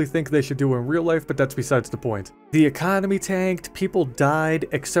totally think they should do in real life, but that's besides the point. The economy tanked, people died,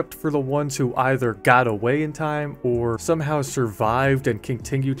 except for the ones who either got away in time or somehow survived and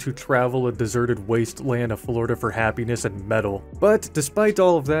continue to travel a deserted wasteland of Florida for happiness and metal. But despite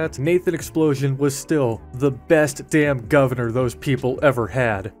all of that, Nathan Explosion was still the best damn governor those people ever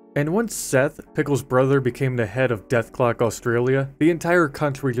had. And once Seth, Pickle's brother, became the head of Death Clock Australia, the entire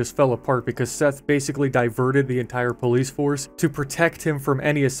country just fell apart because Seth basically diverted the entire police force to protect him from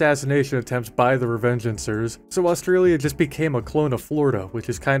any assassination attempts by the Revengeancers. So Australia just became a clone of Florida, which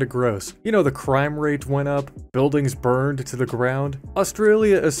is kinda gross. You know, the crime rate went up, buildings burned to the ground.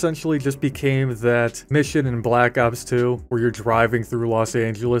 Australia essentially just became that mission in Black Ops 2, where you're driving through Los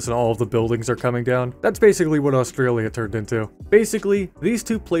Angeles and all of the buildings are coming down. That's basically what Australia turned into. Basically, these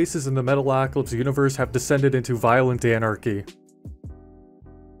two places in the Metalocalypse universe have descended into violent anarchy.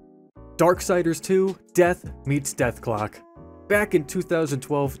 Darksiders 2: Death Meets Death Clock. Back in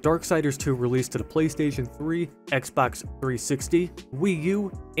 2012, Darksiders 2 released to the PlayStation 3, Xbox 360, Wii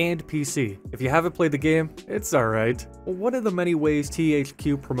U, and PC. If you haven't played the game, it's alright. One of the many ways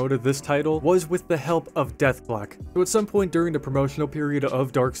THQ promoted this title was with the help of Death Clock. So at some point during the promotional period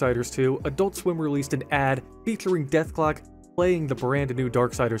of Darksiders 2, Adult Swim released an ad featuring Death Clock playing the brand new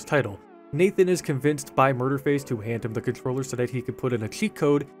Darksiders title. Nathan is convinced by Murderface to hand him the controller so that he can put in a cheat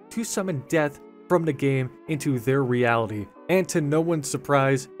code to summon death from the game into their reality. And to no one's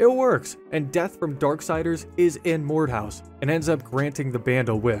surprise, it works, and Death from Darksiders is in Mordhaus, and ends up granting the band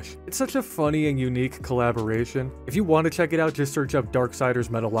a wish. It's such a funny and unique collaboration. If you want to check it out, just search up Darksiders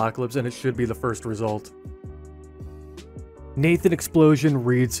Metalocalypse and it should be the first result. Nathan Explosion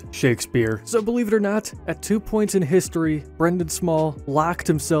reads Shakespeare. So believe it or not, at 2 points in history, Brendan Small locked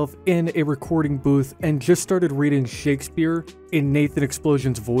himself in a recording booth and just started reading Shakespeare in Nathan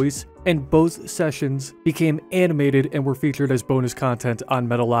Explosion's voice, and both sessions became animated and were featured as bonus content on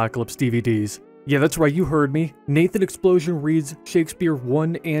Metalocalypse DVDs. Yeah, that's right, you heard me. Nathan Explosion reads Shakespeare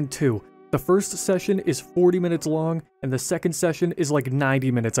 1 and 2. The first session is 40 minutes long, and the second session is like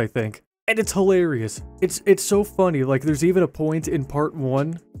 90 minutes, I think. And it's hilarious. It's so funny. Like, there's even a point in part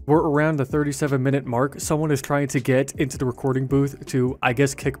 1 where around the 37-minute mark, someone is trying to get into the recording booth to, I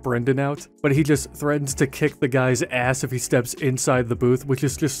guess, kick Brendan out, but he just threatens to kick the guy's ass if he steps inside the booth, which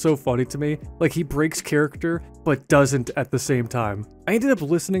is just so funny to me. Like, he breaks character, but doesn't at the same time. I ended up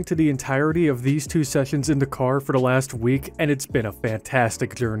listening to the entirety of these 2 sessions in the car for the last week, and it's been a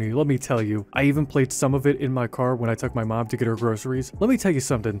fantastic journey, let me tell you. I even played some of it in my car when I took my mom to get her groceries. Let me tell you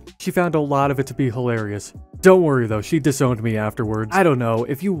something, she found a lot of it to be hilarious. Don't worry though, she disowned me afterwards. I don't know,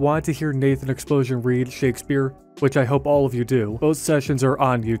 if you want to hear Nathan Explosion read Shakespeare, which I hope all of you do, both sessions are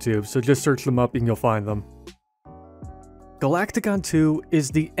on YouTube, so just search them up and you'll find them. Galacticon 2 is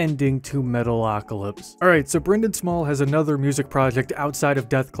the ending to Metalocalypse. Alright, so Brendan Small has another music project outside of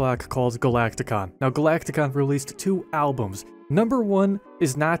Death Clock called Galacticon. Now, Galacticon released 2 albums. Number 1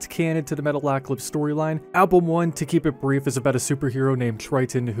 is not canon to the Metalocalypse storyline. Album 1, to keep it brief, is about a superhero named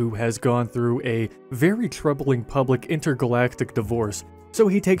Triton who has gone through a very troubling public intergalactic divorce. So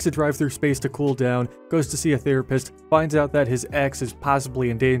he takes a drive through space to cool down, goes to see a therapist, finds out that his ex is possibly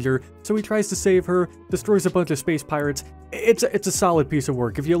in danger, so he tries to save her, destroys a bunch of space pirates. It's a solid piece of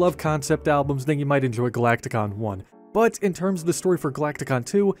work. If you love concept albums, then you might enjoy Galacticon 1. But in terms of the story for Galacticon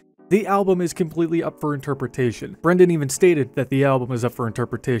 2, the album is completely up for interpretation. Brendan even stated that the album is up for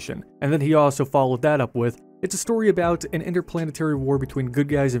interpretation, and then he also followed that up with, it's a story about an interplanetary war between good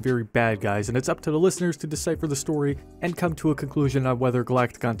guys and very bad guys, and it's up to the listeners to decipher the story and come to a conclusion on whether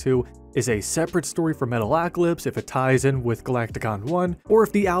Galacticon 2 is a separate story from Metalocalypse, if it ties in with Galacticon 1, or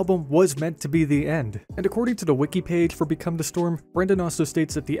if the album was meant to be the end. And according to the wiki page for Become the Storm, Brendan also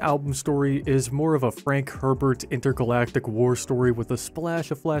states that the album story is more of a Frank Herbert intergalactic war story with a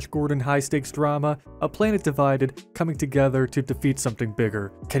splash of Flash Gordon high-stakes drama, a planet divided, coming together to defeat something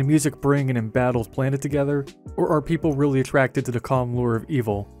bigger. Can music bring an embattled planet together? Or are people really attracted to the calm lure of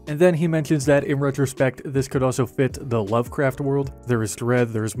evil? And then he mentions that in retrospect, this could also fit the Lovecraft world. There is dread,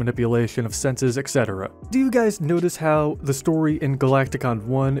 there is manipulation of senses, etc. Do you guys notice how the story in Galacticon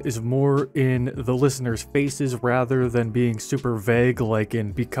 1 is more in the listener's faces rather than being super vague like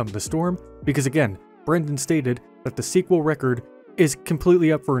in Become the Storm? Because again, Brendan stated that the sequel record is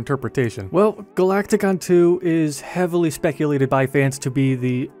completely up for interpretation. Well, Galacticon 2 is heavily speculated by fans to be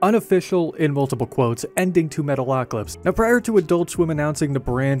the unofficial, in multiple quotes, ending to Metalocalypse. Now, prior to Adult Swim announcing the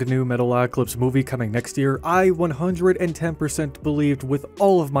brand new Metalocalypse movie coming next year, I 110% believed with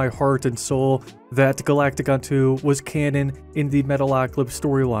all of my heart and soul that Galacticon 2 was canon in the Metalocalypse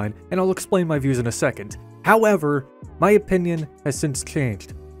storyline, and I'll explain my views in a second. However, my opinion has since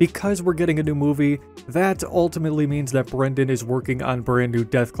changed. Because we're getting a new movie, that ultimately means that Brendan is working on brand new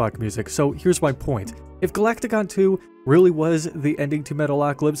Deathclock music. So here's my point. If Galacticon 2 really was the ending to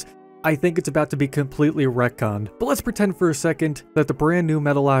Metalocalypse, I think it's about to be completely retconned. But let's pretend for a second that the brand new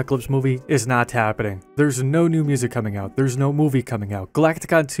Metalocalypse movie is not happening. There's no new music coming out. There's no movie coming out.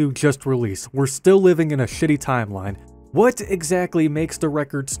 Galacticon 2 just released. We're still living in a shitty timeline. What exactly makes the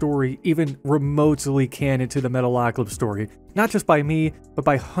record story even remotely canon to the Metalocalypse story? Not just by me, but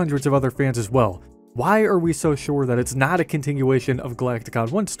by hundreds of other fans as well. Why are we so sure that it's not a continuation of Galacticon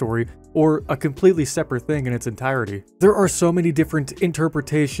 1's story, or a completely separate thing in its entirety? There are so many different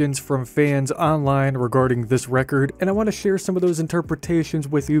interpretations from fans online regarding this record, and I want to share some of those interpretations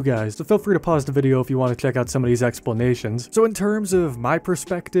with you guys, so feel free to pause the video if you want to check out some of these explanations. So in terms of my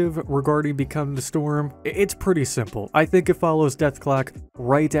perspective regarding Become the Storm, it's pretty simple. I think it follows Deathclock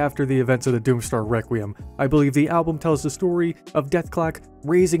right after the events of the Doomstar Requiem. I believe the album tells the story of Deathclock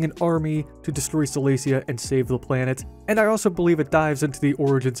raising an army to destroy Silesia and save the planet, and I also believe it dives into the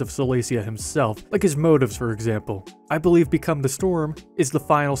origins of Silesia himself, like his motives for example. I believe Become the Storm is the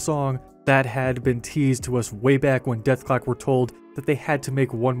final song that had been teased to us way back when Deathclock were told that they had to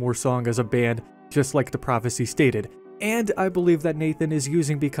make one more song as a band, just like the prophecy stated. And I believe that Nathan is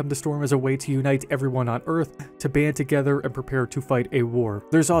using Become the Storm as a way to unite everyone on Earth to band together and prepare to fight a war.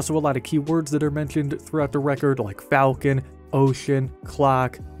 There's also a lot of keywords that are mentioned throughout the record, like Falcon, Ocean,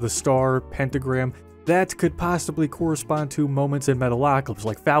 Clock, the Star, Pentagram, that could possibly correspond to moments in Metalocalypse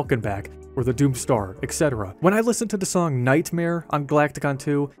like Falconback or the Doomstar, etc. When I listen to the song Nightmare on Galacticon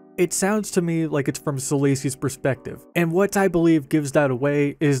 2, it sounds to me like it's from Silesia's perspective, and what I believe gives that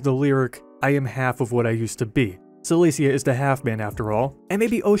away is the lyric, "I am half of what I used to be." Silesia is the half-man after all. And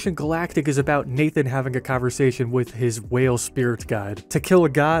maybe Ocean Galactic is about Nathan having a conversation with his whale spirit guide. To Kill a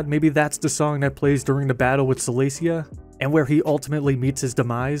God, maybe that's the song that plays during the battle with Silesia, and where he ultimately meets his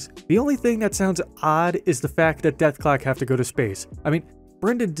demise. The only thing that sounds odd is the fact that Deathclock have to go to space. I mean,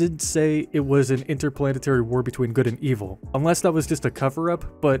 Brendan did say it was an interplanetary war between good and evil, unless that was just a cover-up,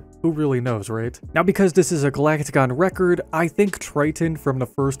 but who really knows, right? Now, because this is a Galacticon record, I think Triton from the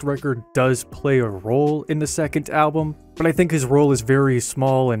first record does play a role in the second album, but I think his role is very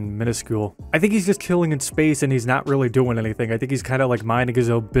small and minuscule. I think he's just chilling in space and he's not really doing anything. I think he's kind of like minding his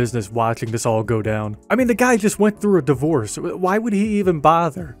own business watching this all go down. I mean, the guy just went through a divorce. Why would he even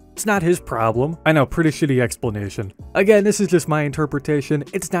bother? It's not his problem. I know, pretty shitty explanation. Again, this is just my interpretation.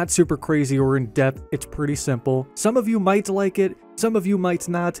 It's not super crazy or in-depth. It's pretty simple. Some of you might like it, some of you might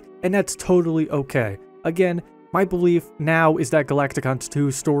not, and that's totally okay. Again, my belief now is that Galacticon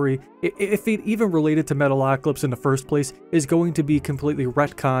 2's story, if it even related to Metalocalypse in the first place, is going to be completely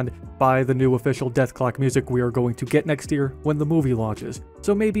retconned by the new official Deathclock music we are going to get next year when the movie launches.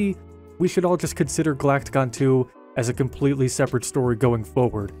 So maybe we should all just consider Galacticon 2 as a completely separate story going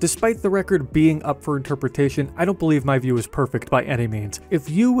forward. Despite the record being up for interpretation, I don't believe my view is perfect by any means. If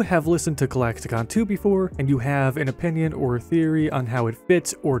you have listened to Galacticon 2 before, and you have an opinion or a theory on how it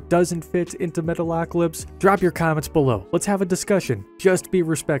fits or doesn't fit into Metalocalypse, drop your comments below. Let's have a discussion. Just be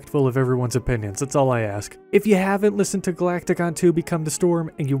respectful of everyone's opinions, that's all I ask. If you haven't listened to Galacticon 2 Become the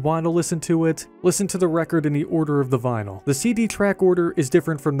Storm, and you want to listen to it, listen to the record in the order of the vinyl. The CD track order is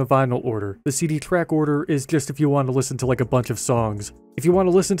different from the vinyl order. The CD track order is just if you want want to listen to like a bunch of songs. If you want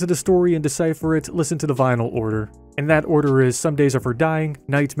to listen to the story and decipher it, listen to the vinyl order. And that order is Some Days Are For Dying,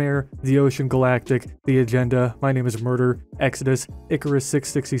 Nightmare, The Ocean Galactic, The Agenda, My Name Is Murder, Exodus, Icarus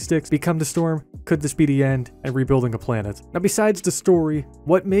 666, Become the Storm, Could This Be the End, and Rebuilding a Planet. Now besides the story,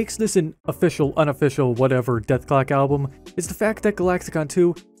 what makes this an official, unofficial, whatever Death Clock album is the fact that Galacticon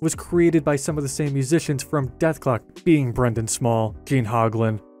 2 was created by some of the same musicians from Death Clock, being Brendan Small, Gene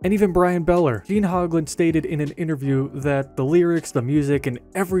Hoglan, and even Brian Beller. Gene Hoglan stated in an interview that the lyrics, the music, and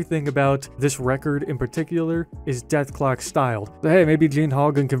everything about this record in particular is Death Clock styled. So hey, maybe Gene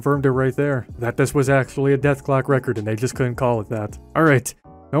Hoglan confirmed it right there, that this was actually a Death Clock record and they just couldn't call it that. Alright,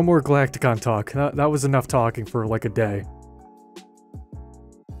 no more Galacticon talk. That was enough talking for like a day.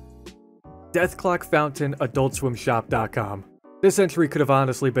 Death Clock Fountain, AdultSwimShop.com. This entry could have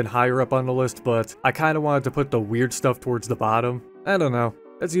honestly been higher up on the list, but I kinda wanted to put the weird stuff towards the bottom. I don't know.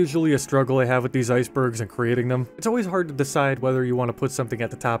 That's usually a struggle I have with these icebergs and creating them. It's always hard to decide whether you want to put something at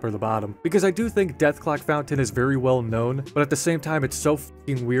the top or the bottom, because I do think Death Clock Fountain is very well known, but at the same time it's so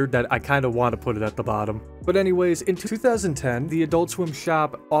fucking weird that I kinda want to put it at the bottom. But anyways, in 2010, the Adult Swim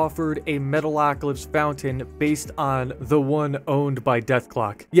shop offered a Metalocalypse fountain based on the one owned by Death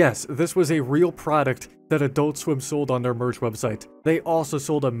Clock. Yes, this was a real product that Adult Swim sold on their merch website. They also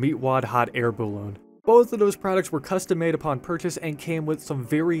sold a Meatwad hot air balloon. Both of those products were custom made upon purchase and came with some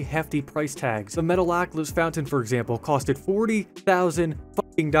very hefty price tags. The Metalocalypse fountain, for example, costed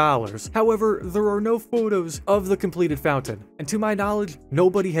 $40,000. However, there are no photos of the completed fountain, and to my knowledge,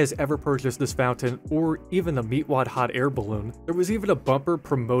 nobody has ever purchased this fountain or even the Meatwad hot air balloon. There was even a bumper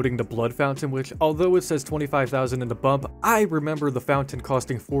promoting the blood fountain, which, although it says $25,000 in the bump, I remember the fountain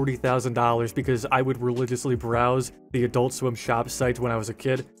costing $40,000 because I would religiously browse the Adult Swim shop site when I was a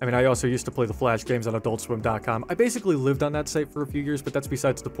kid. I mean, I also used to play the Flash games on AdultSwim.com. I basically lived on that site for a few years, but that's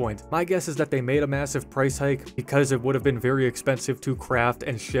besides the point. My guess is that they made a massive price hike because it would have been very expensive to craft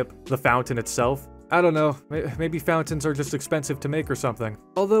and ship the fountain itself. I don't know, maybe fountains are just expensive to make or something.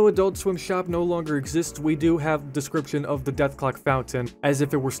 Although Adult Swim shop no longer exists, we do have a description of the Death Clock fountain as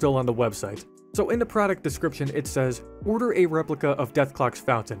if it were still on the website. So in the product description it says, order a replica of Death Clock's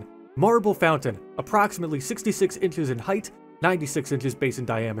fountain. Marble fountain, approximately 66 inches in height, 96 inches base in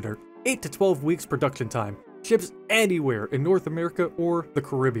diameter, 8 to 12 weeks production time, ships anywhere in North America or the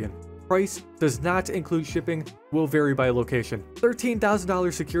Caribbean. Price does not include shipping, will vary by location.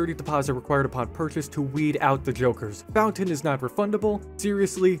 $13,000 security deposit required upon purchase to weed out the jokers. Fountain is not refundable.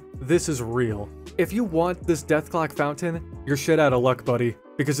 Seriously, this is real. If you want this Death Clock fountain, you're shit out of luck, buddy,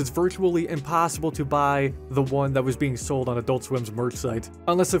 because it's virtually impossible to buy the one that was being sold on Adult Swim's merch site.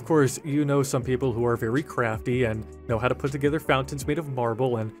 Unless, of course, you know some people who are very crafty and know how to put together fountains made of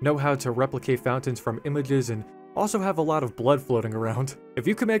marble and know how to replicate fountains from images and also have a lot of blood floating around. If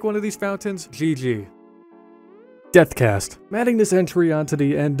you can make one of these fountains, GG. Deathcast. I'm adding this entry onto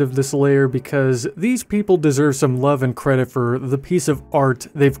the end of this layer because these people deserve some love and credit for the piece of art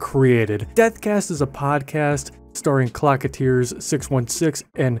they've created. Deathcast is a podcast starring Clocketeers 616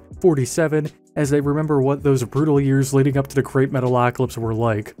 and 47 as they remember what those brutal years leading up to the Great Metalocalypse were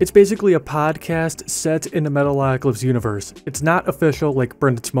like. It's basically a podcast set in the Metalocalypse universe. It's not official, like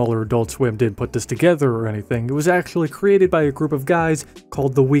Brendan Small or Adult Swim didn't put this together or anything. It was actually created by a group of guys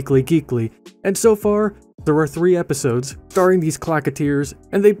called the Weekly Geekly, and so far, there are 3 episodes starring these Clocketeers,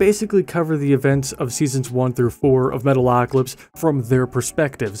 and they basically cover the events of seasons 1 through 4 of Metalocalypse from their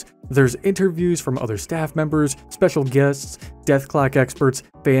perspectives. There's interviews from other staff members, special guests, Death Clock experts,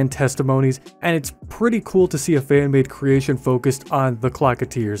 fan testimonies, and it's pretty cool to see a fan-made creation focused on the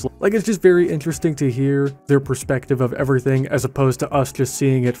Clocketeers. Like, it's just very interesting to hear their perspective of everything as opposed to us just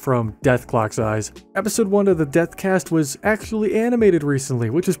seeing it from Death Clock's eyes. Episode 1 of the Deathcast was actually animated recently,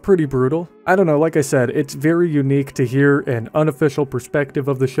 which is pretty brutal. I don't know, like I said, it's very unique to hear an unofficial perspective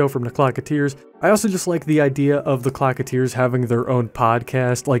of the show from the Clocketeers. I also just like the idea of the Clocketeers having their own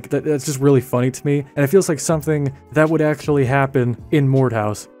podcast. Like, that's just really funny to me, and it feels like something that would actually happen in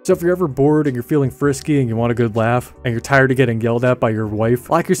Mordhouse. So if you're ever bored and you're feeling frisky and you want a good laugh, and you're tired of getting yelled at by your wife,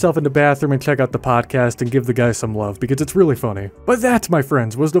 lock yourself in the bathroom and check out the podcast and give the guy some love, because it's really funny. But that, my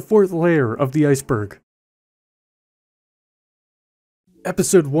friends, was the 4th layer of the iceberg.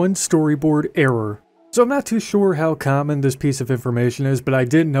 Episode 1 Storyboard Error. So I'm not too sure how common this piece of information is, but I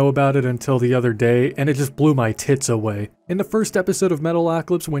didn't know about it until the other day, and it just blew my tits away. In the first episode of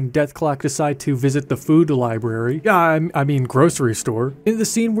Metalocalypse, when Deathclock decide to visit the food library, I mean grocery store, in the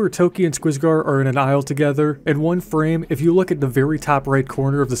scene where Toki and Squizgar are in an aisle together, in one frame, if you look at the very top right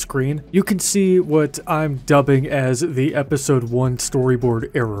corner of the screen, you can see what I'm dubbing as the episode 1 storyboard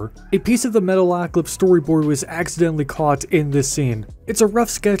error. A piece of the Metalocalypse storyboard was accidentally caught in this scene. It's a rough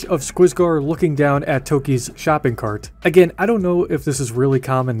sketch of Squizgar looking down at Toki's shopping cart. Again, I don't know if this is really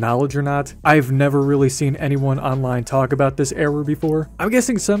common knowledge or not. I've never really seen anyone online talk about this error before. I'm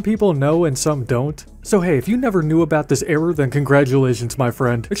guessing some people know and some don't. So hey, if you never knew about this error, then congratulations, my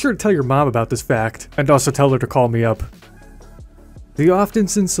friend. Make sure to tell your mom about this fact, and also tell her to call me up. The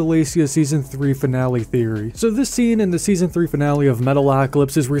Oftenson Salacia Season 3 Finale Theory. So this scene in the Season 3 finale of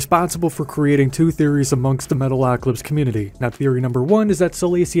Metalocalypse is responsible for creating two theories amongst the Metalocalypse community. Now theory number 1 is that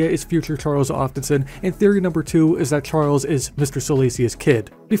Salacia is future Charles Oftenson, and theory number 2 is that Charles is Mr. Salacia's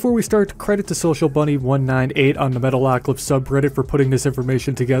kid. Before we start, credit to Social Bunny 198 on the Metalocalypse subreddit for putting this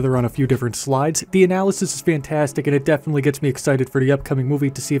information together on a few different slides. The analysis is fantastic and it definitely gets me excited for the upcoming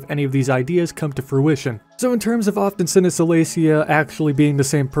movie to see if any of these ideas come to fruition. So in terms of Oftenson and Salacia actually being the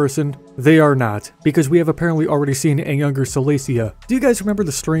same person, they are not, because we have apparently already seen a younger Salacia. Do you guys remember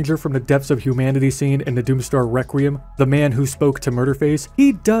the stranger from the Depths of Humanity scene in the Doomstar Requiem? The man who spoke to Murderface?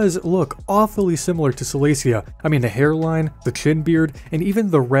 He does look awfully similar to Salacia. I mean, the hairline, the chin beard, and even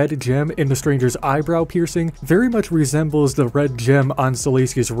the red gem in the stranger's eyebrow piercing very much resembles the red gem on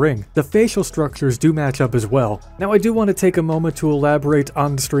Salacia's ring. The facial structures do match up as well. Now I do want to take a moment to elaborate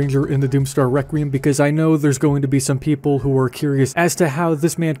on the stranger in the Doomstar Requiem because I know there's going to be some people who are curious as to how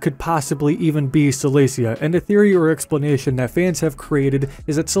this man could possibly even be Salacia, and the theory or explanation that fans have created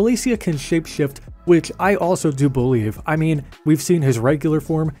is that Salacia can shapeshift, which I also do believe. I mean, we've seen his regular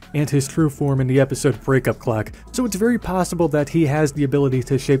form and his true form in the episode Breakup Clock, so it's very possible that he has the ability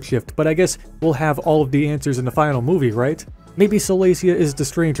to shapeshift, but I guess we'll have all of the answers in the final movie, right? Maybe Salacia is the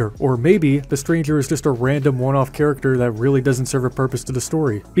stranger, or maybe the stranger is just a random one-off character that really doesn't serve a purpose to the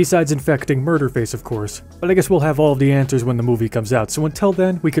story, besides infecting Murderface, of course. But I guess we'll have all of the answers when the movie comes out, so until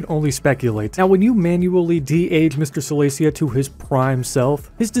then, we can only speculate. Now, when you manually de-age Mr. Salacia to his prime self,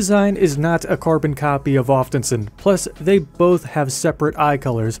 his design is not a carbon copy of Oftenson, plus they both have separate eye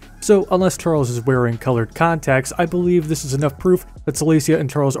colors, so unless Charles is wearing colored contacts, I believe this is enough proof that Salacia and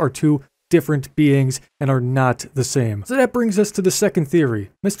Charles are two different beings and are not the same. So that brings us to the second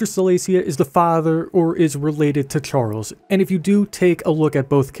theory. Mr. Salacia is the father or is related to Charles, and if you do take a look at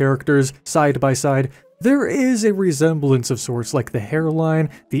both characters side by side, there is a resemblance of sorts, like the hairline,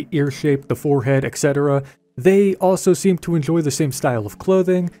 the ear shape, the forehead, etc. They also seem to enjoy the same style of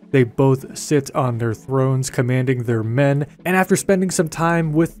clothing, they both sit on their thrones commanding their men, and after spending some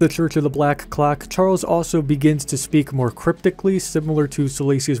time with the Church of the Black Clock, Charles also begins to speak more cryptically, similar to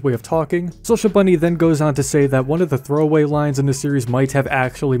Salacia's way of talking. Social Bunny then goes on to say that one of the throwaway lines in the series might have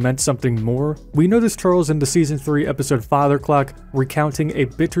actually meant something more. We notice Charles in the Season 3 episode Father Clock recounting a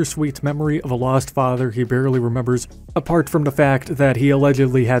bittersweet memory of a lost father he barely remembers, apart from the fact that he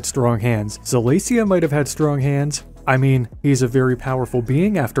allegedly had strong hands. Salacia might have had strong hands. I mean, he's a very powerful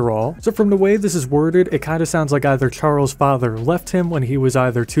being after all. So from the way this is worded, it kind of sounds like either Charles' father left him when he was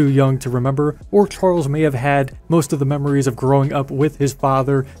either too young to remember, or Charles may have had most of the memories of growing up with his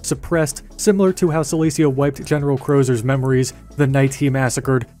father suppressed, similar to how Salacia wiped General Crozer's memories the night he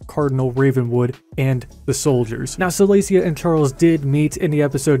massacred Cardinal Ravenwood and the soldiers. Now, Salacia and Charles did meet in the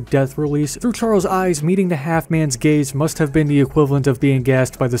episode Death Release. Through Charles' eyes, meeting the half-man's gaze must have been the equivalent of being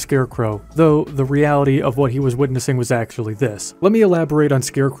gassed by the Scarecrow, though the reality of what he was witnessing was actually this. Let me elaborate on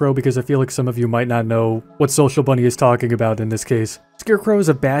Scarecrow because I feel like some of you might not know what Social Bunny is talking about in this case. Scarecrow is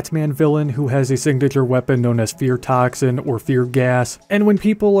a Batman villain who has a signature weapon known as Fear Toxin or Fear Gas, and when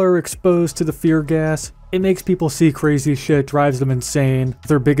people are exposed to the Fear Gas, it makes people see crazy shit, drives them insane,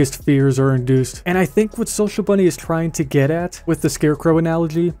 their biggest fears are induced. And I think what Social Bunny is trying to get at with the Scarecrow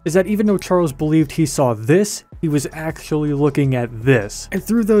analogy is that even though Charles believed he saw this, he was actually looking at this. And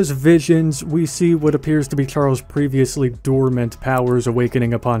through those visions, we see what appears to be Charles' previously dormant powers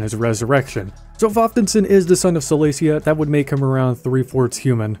awakening upon his resurrection. So if Oftenson is the son of Salacia, that would make him around 3/4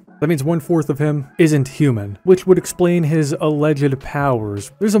 human. That means 1/4 of him isn't human, which would explain his alleged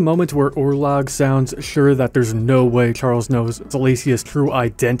powers. There's a moment where Orlog sounds sure that there's no way Charles knows Salacia's true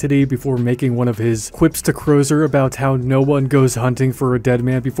identity before making one of his quips to Crozer about how no one goes hunting for a dead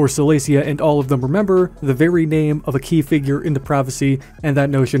man before Salacia and all of them remember the very name of a key figure in the prophecy, and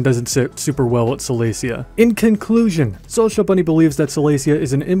that notion doesn't sit super well at Salacia. In conclusion, Social Bunny believes that Salacia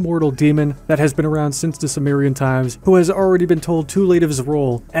is an immortal demon that has been around since the Sumerian times, who has already been told too late of his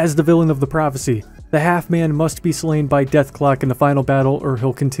role as the villain of the prophecy. The half-man must be slain by Deathclock in the final battle, or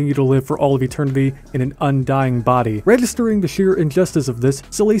he'll continue to live for all of eternity in an undying body. Registering the sheer injustice of this,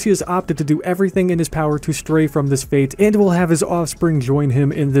 Silesius opted to do everything in his power to stray from this fate, and will have his offspring join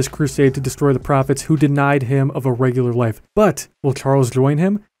him in this crusade to destroy the prophets who denied him of a regular life. But will Charles join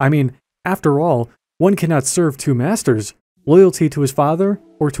him? I mean, after all, one cannot serve two masters. Loyalty to his father,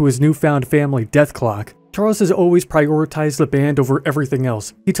 or to his newfound family, Deathclock. Charles has always prioritized the band over everything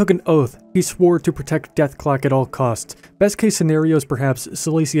else. He took an oath. He swore to protect Deathclock at all costs. Best case scenario is perhaps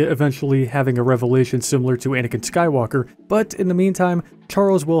Silesia eventually having a revelation similar to Anakin Skywalker, but in the meantime,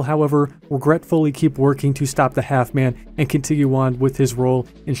 Charles will, however, regretfully keep working to stop the Half-Man and continue on with his role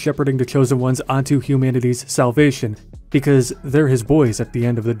in shepherding the Chosen Ones onto humanity's salvation, because they're his boys at the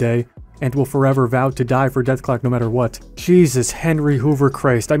end of the day, and will forever vow to die for Deathclock no matter what. Jesus, Henry Hoover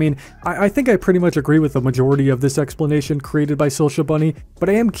Christ. I mean, I think I pretty much agree with the majority of this explanation created by Social Bunny,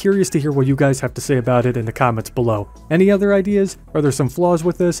 but I am curious to hear what you guys have to say about it in the comments below. Any other ideas? Are there some flaws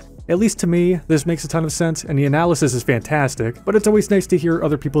with this? At least to me, this makes a ton of sense, and the analysis is fantastic, but it's always nice to hear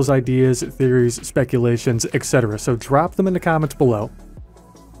other people's ideas, theories, speculations, etc. So drop them in the comments below.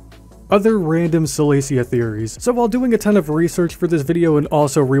 Other random Silesia theories. So while doing a ton of research for this video and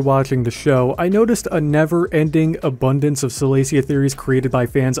also rewatching the show, I noticed a never-ending abundance of Silesia theories created by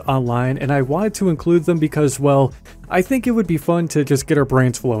fans online, and I wanted to include them because, well, I think it would be fun to just get our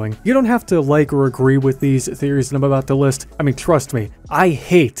brains flowing. You don't have to like or agree with these theories that I'm about to list. I mean, trust me, I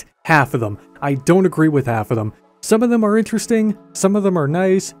hate half of them. I don't agree with half of them. Some of them are interesting, some of them are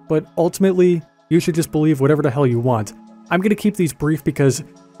nice, but ultimately, you should just believe whatever the hell you want. I'm gonna keep these brief because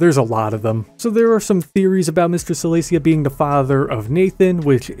there's a lot of them. So there are some theories about Mr. Silesia being the father of Nathan,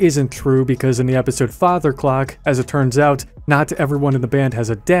 which isn't true because in the episode Father Clock, as it turns out, not everyone in the band has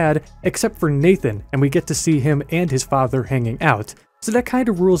a dad, except for Nathan, and we get to see him and his father hanging out. So that kind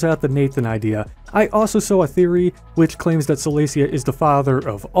of rules out the Nathan idea. I also saw a theory which claims that Silesia is the father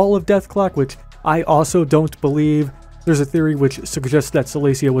of all of Deathclock, which I also don't believe. There's a theory which suggests that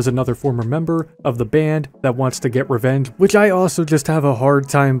Silesia was another former member of the band that wants to get revenge, which I also just have a hard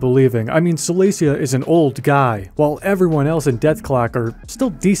time believing. I mean, Silesia is an old guy, while everyone else in Deathclock are still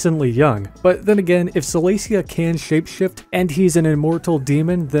decently young. But then again, if Silesia can shapeshift and he's an immortal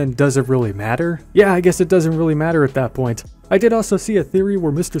demon, then does it really matter? Yeah, I guess it doesn't really matter at that point. I did also see a theory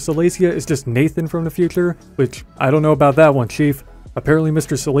where Mr. Silesia is just Nathan from the future, which I don't know about that one, Chief. Apparently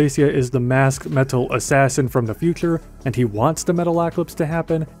Mr. Silesia is the masked metal assassin from the future, and he wants the Metalocalypse to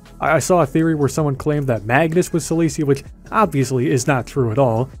happen. I saw a theory where someone claimed that Magnus was Silesia, which obviously is not true at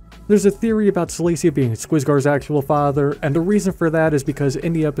all. There's a theory about Silesia being Squizgar's actual father, and the reason for that is because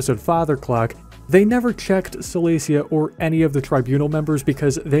in the episode Father Clock, they never checked Silesia or any of the tribunal members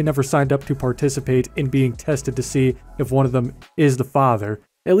because they never signed up to participate in being tested to see if one of them is the father.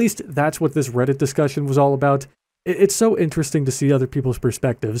 At least that's what this Reddit discussion was all about. It's so interesting to see other people's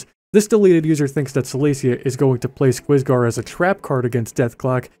perspectives. This deleted user thinks that Silesia is going to play Squizgar as a trap card against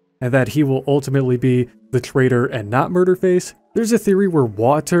Deathclock, and that he will ultimately be the traitor and not Murderface. There's a theory where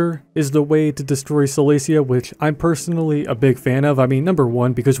water is the way to destroy Silesia, which I'm personally a big fan of. I mean, number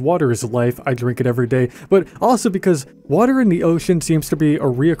one, because water is life, I drink it every day, but also because water in the ocean seems to be a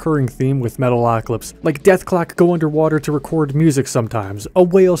reoccurring theme with Metalocalypse. Like Deathclock go underwater to record music sometimes, a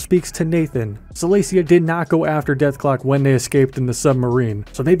whale speaks to Nathan. Silesia did not go after Deathclock when they escaped in the submarine,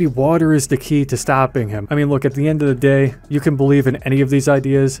 so maybe water is the key to stopping him. I mean, look, at the end of the day, you can believe in any of these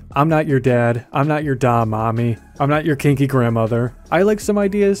ideas. I'm not your dad, I'm not your dom mommy, I'm not your kinky grandmother. I like some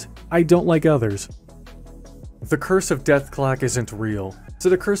ideas, I don't like others. The curse of Deathclock isn't real. So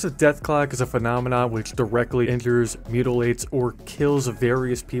the curse of Deathclock is a phenomenon which directly injures, mutilates, or kills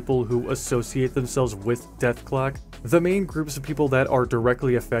various people who associate themselves with Deathclock. The main groups of people that are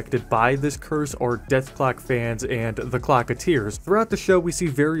directly affected by this curse are Deathclock fans and the Clocketeers. Throughout the show, we see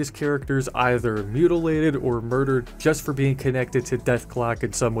various characters either mutilated or murdered just for being connected to Deathclock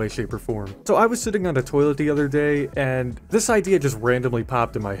in some way, shape, or form. So I was sitting on the toilet the other day, and this idea just randomly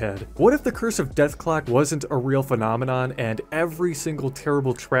popped in my head. What if the curse of Deathclock wasn't a real phenomenon, and every single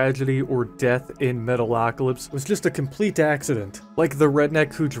terrible tragedy or death in Metalocalypse was just a complete accident? Like the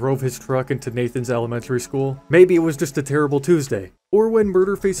redneck who drove his truck into Nathan's elementary school? Maybe it was just a terrible Tuesday. Or when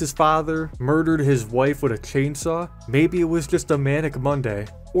Murderface's father murdered his wife with a chainsaw? Maybe it was just a manic Monday.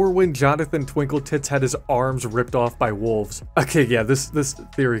 Or when Jonathan Twinkletoes had his arms ripped off by wolves. Okay, yeah, this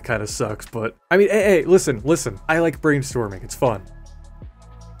theory kind of sucks, but I mean, hey, listen, I like brainstorming, it's fun.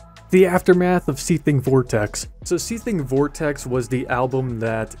 The aftermath of Seething Vortex. So Seething Vortex was the album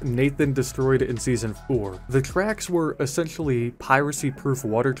that Nathan destroyed in season 4. The tracks were essentially piracy-proof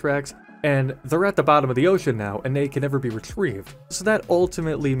water tracks, and they're at the bottom of the ocean now, and they can never be retrieved. So that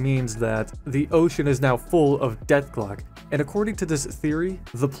ultimately means that the ocean is now full of Deathclock. And according to this theory,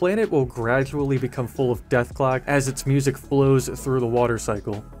 the planet will gradually become full of Deathclock as its music flows through the water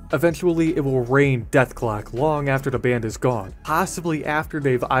cycle. Eventually, it will rain Deathclock long after the band is gone, possibly after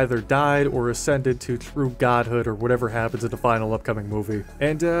they've either died or ascended to true godhood or whatever happens in the final upcoming movie.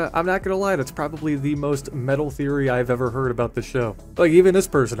 And I'm not gonna lie, that's probably the most metal theory I've ever heard about the show. Like, even this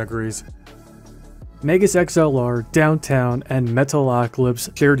person agrees. Megas XLR, Downtown, and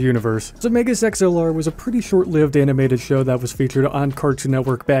Metalocalypse shared universe. So Megas XLR was a pretty short-lived animated show that was featured on Cartoon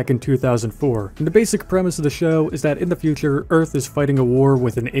Network back in 2004. And the basic premise of the show is that in the future, Earth is fighting a war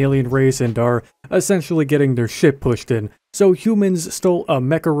with an alien race and are essentially getting their shit pushed in. So humans stole a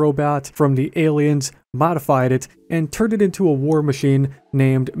mecha robot from the aliens, modified it, and turned it into a war machine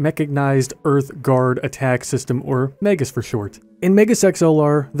named Mechanized Earth Guard Attack System, or Megas for short. In Megas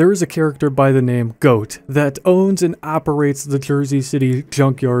XLR, there is a character by the name Goat that owns and operates the Jersey City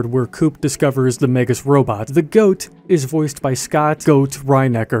junkyard where Coop discovers the Megas robot. The Goat is voiced by Scott Goat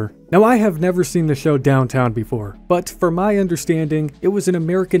Reinecker. Now, I have never seen the show Downtown before, but from my understanding, it was an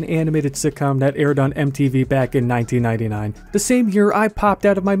American animated sitcom that aired on MTV back in 1999, the same year I popped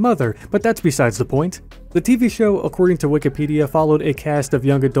out of my mother, but that's besides the point. The TV show, according to Wikipedia, followed a cast of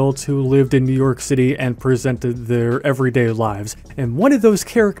young adults who lived in New York City and presented their everyday lives, and one of those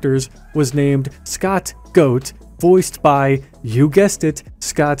characters was named Scott Goat, voiced by, you guessed it,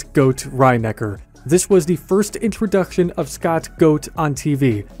 Scott Goat Reinecker. This was the first introduction of Scott Goat on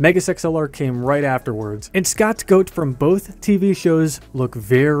TV. Megas XLR came right afterwards, and Scott Goat from both TV shows look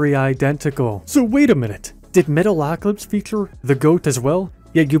very identical. So wait a minute, did Metalocalypse feature the Goat as well?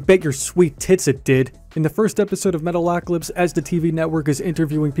 Yeah, you bet your sweet tits it did. In the first episode of Metalocalypse, as the TV network is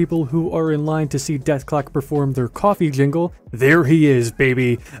interviewing people who are in line to see Deathclock perform their coffee jingle, there he is,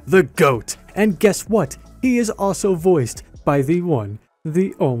 baby, the Goat. And guess what? He is also voiced by the one,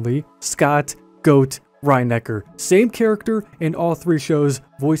 the only, Scott Goat Reinecker. Same character in all three shows,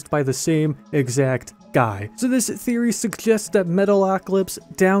 voiced by the same exact guy. So this theory suggests that Metalocalypse,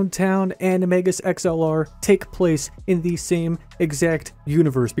 Downtown, and Megas XLR take place in the same exact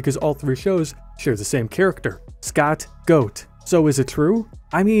universe because all three shows share the same character, Scott Goat. So is it true?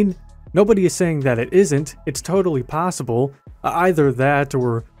 I mean, nobody is saying that it isn't. It's totally possible. Either that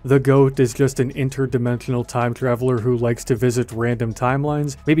or the Goat is just an interdimensional time traveler who likes to visit random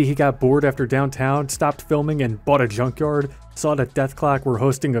timelines. Maybe he got bored after Downtown, stopped filming, and bought a junkyard, saw that Deathclock were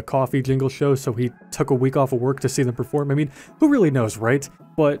hosting a coffee jingle show, so he took a week off of work to see them perform. I mean, who really knows, right?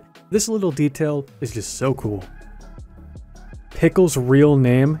 But this little detail is just so cool. Pickle's real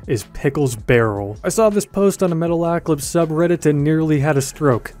name is Pickle's Barrel. I saw this post on a Metalocalypse subreddit and nearly had a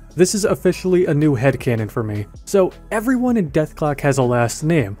stroke. This is officially a new headcanon for me. So everyone in Deathclock has a last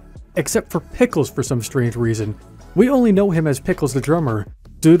name, except for Pickles for some strange reason. We only know him as Pickles the drummer.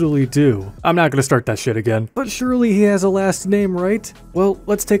 Doodly-doo. I'm not gonna start that shit again. But surely he has a last name, right? Well,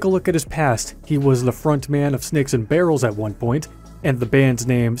 let's take a look at his past. He was the frontman of Snakes and Barrels at one point, and the band's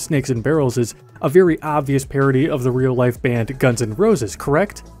name, Snakes and Barrels, is a very obvious parody of the real-life band Guns N' Roses,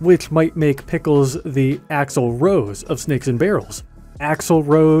 correct? Which might make Pickles the Axl Rose of Snakes and Barrels. Axl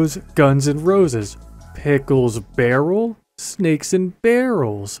Rose, Guns N' Roses. Pickles Barrel? Snakes and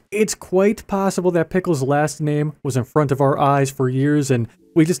Barrels. It's quite possible that Pickles' last name was in front of our eyes for years and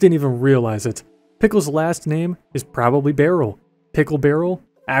we just didn't even realize it. Pickles' last name is probably Barrel. Pickle Barrel,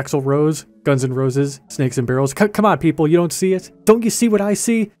 Axl Rose, Guns N' Roses, Snakes and Barrels. Come on, people, you don't see it? Don't you see what I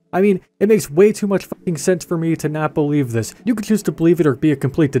see? I mean, it makes way too much fucking sense for me to not believe this. You could choose to believe it or be a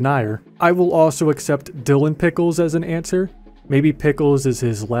complete denier. I will also accept Dylan Pickles as an answer. Maybe Pickles is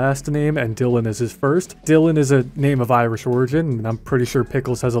his last name and Dylan is his first. Dylan is a name of Irish origin, and I'm pretty sure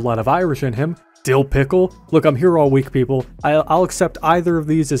Pickles has a lot of Irish in him. Dill Pickle? Look, I'm here all week, people. I'll accept either of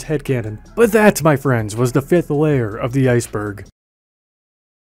these as headcanon. But that, my friends, was the fifth layer of the iceberg.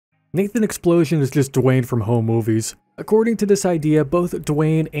 Nathan Explosion is just Dwayne from home movies. According to this idea, both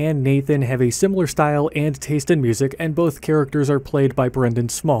Dwayne and Nathan have a similar style and taste in music, and both characters are played by Brendan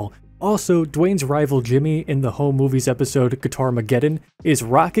Small. Also, Dwayne's rival Jimmy in the Home Movies episode Guitarmageddon is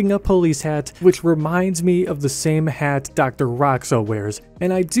rocking a police hat, which reminds me of the same hat Dr. Roxo wears.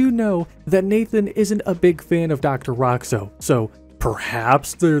 And I do know that Nathan isn't a big fan of Dr. Roxo, so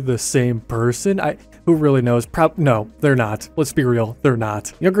perhaps they're the same person? Who really knows? No, they're not. Let's be real, they're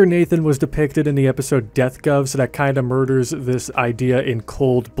not. Younger Nathan was depicted in the episode Death Gov, so that kinda murders this idea in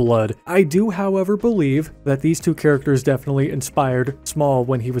cold blood. I do, however, believe that these two characters definitely inspired Small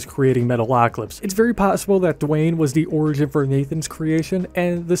when he was creating Metalocalypse. It's very possible that Dwayne was the origin for Nathan's creation,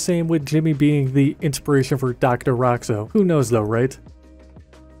 and the same with Jimmy being the inspiration for Dr. Roxo. Who knows though, right?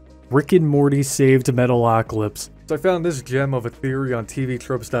 Rick and Morty saved Metalocalypse. So I found this gem of a theory on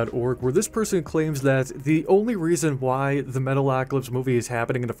tvtropes.org where this person claims that the only reason why the Metalocalypse movie is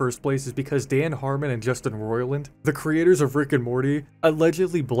happening in the first place is because Dan Harmon and Justin Roiland, the creators of Rick and Morty,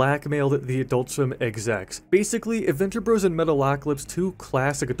 allegedly blackmailed the Adult Swim execs. Basically, if Venture Bros and Metalocalypse, two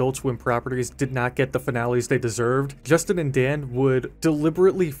classic Adult Swim properties, did not get the finales they deserved, Justin and Dan would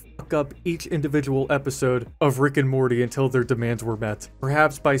deliberately fuck up each individual episode of Rick and Morty until their demands were met.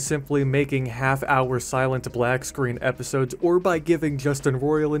 Perhaps by simply making half-hour silent black screen episodes, or by giving Justin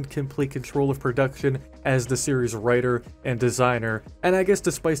Roiland complete control of production as the series writer and designer, and I guess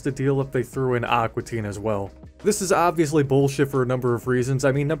to spice the deal up they threw in Aqua Teen as well. This is obviously bullshit for a number of reasons.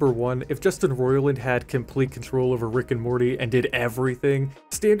 I mean, number one, if Justin Roiland had complete control over Rick and Morty and did everything,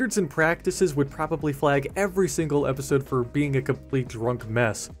 standards and practices would probably flag every single episode for being a complete drunk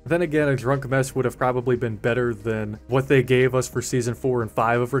mess. Then again, a drunk mess would have probably been better than what they gave us for season 4 and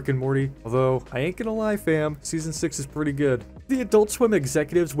 5 of Rick and Morty. Although, I ain't gonna lie fam, season 6 is pretty good. The Adult Swim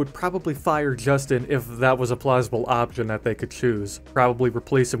executives would probably fire Justin if that was a plausible option that they could choose. Probably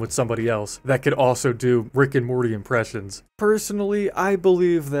replace him with somebody else that could also do Rick and Morty impressions. Personally, I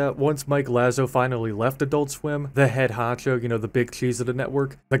believe that once Mike Lazo finally left Adult Swim, the head honcho, you know, the big cheese of the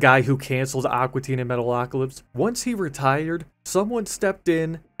network, the guy who canceled Aqua Teen and Metalocalypse, once he retired, someone stepped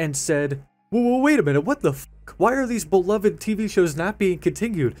in and said, whoa, wait a minute, what the f***? Why are these beloved TV shows not being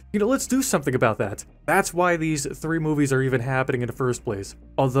continued? You know, let's do something about that. That's why these 3 movies are even happening in the first place.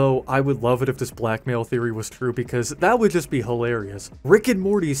 Although, I would love it if this blackmail theory was true because that would just be hilarious. Rick and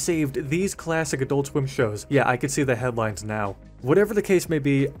Morty saved these classic Adult Swim shows. Yeah, I could see the headlines now. Whatever the case may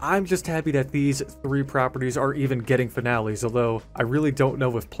be, I'm just happy that these 3 properties are even getting finales, although I really don't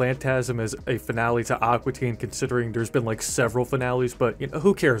know if Plantasm is a finale to Aqua Teen considering there's been like several finales, but you know,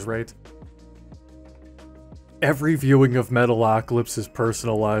 who cares, right? Every viewing of Metalocalypse is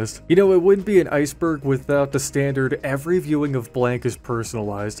personalized. You know, it wouldn't be an iceberg without the standard every viewing of blank is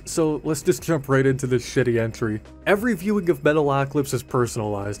personalized, so let's just jump right into this shitty entry. Every viewing of Metalocalypse is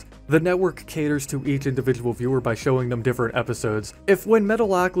personalized. The network caters to each individual viewer by showing them different episodes. If when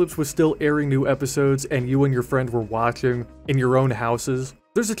Metalocalypse was still airing new episodes and you and your friend were watching in your own houses,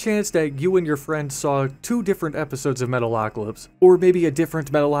 there's a chance that you and your friend saw 2 different episodes of Metalocalypse, or maybe a different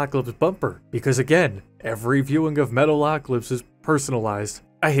Metalocalypse bumper, because again, every viewing of Metalocalypse is personalized.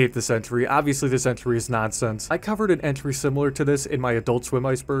 I hate this entry. Obviously this entry is nonsense. I covered an entry similar to this in my Adult Swim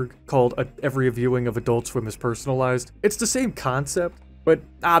iceberg called Every Viewing of Adult Swim is Personalized. It's the same concept, but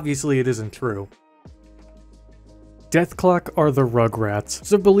obviously it isn't true. Death Clock are the Rugrats.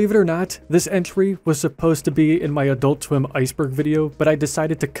 So believe it or not, this entry was supposed to be in my Adult Swim iceberg video, but I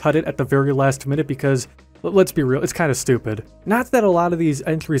decided to cut it at the very last minute because, let's be real, it's kind of stupid. Not that a lot of these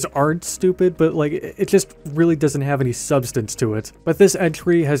entries aren't stupid, but like, it just really doesn't have any substance to it. But this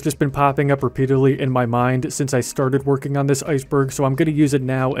entry has just been popping up repeatedly in my mind since I started working on this iceberg, so I'm gonna use it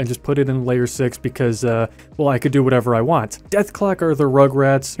now and just put it in layer 6 because, well, I could do whatever I want. Death Clock are the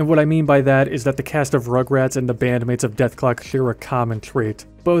Rugrats, and what I mean by that is that the cast of Rugrats and the bandmates of Death Clock share a common trait.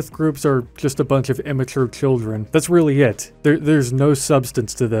 Both groups are just a bunch of immature children. That's really it. There's no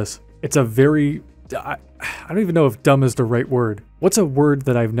substance to this. It's a very... I don't even know if dumb is the right word. What's a word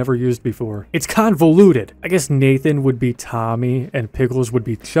that I've never used before? It's convoluted. I guess Nathan would be Tommy, and Pickles would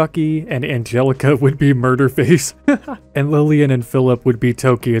be Chucky, and Angelica would be Murderface, and Lillian and Philip would be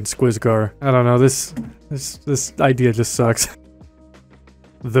Toki and Squizgar. I don't know, this idea just sucks.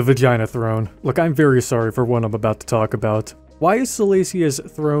 The Vagina Throne. Look, I'm very sorry for what I'm about to talk about. Why is Silesia's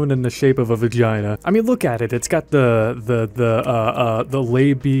throne in the shape of a vagina? I mean, look at it. It's got the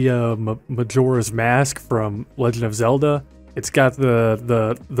labia majora's mask from Legend of Zelda. It's got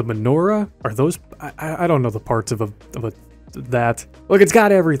the menorah. Are those? I don't know the parts of that. Look, it's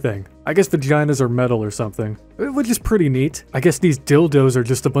got everything. I guess vaginas are metal or something, which is pretty neat. I guess these dildos are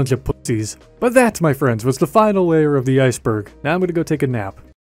just a bunch of pussies. But that, my friends, was the final layer of the iceberg. Now I'm gonna go take a nap.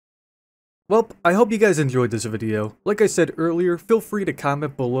 Well, I hope you guys enjoyed this video. Like I said earlier, feel free to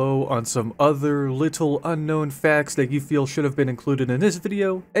comment below on some other little unknown facts that you feel should have been included in this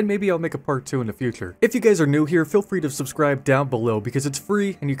video, and maybe I'll make a part 2 in the future. If you guys are new here, feel free to subscribe down below because it's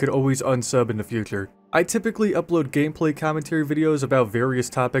free and you could always unsub in the future. I typically upload gameplay commentary videos about various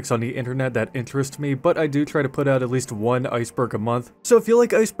topics on the internet that interest me, but I do try to put out at least 1 iceberg a month. So if you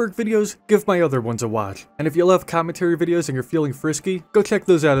like iceberg videos, give my other ones a watch. And if you love commentary videos and you're feeling frisky, go check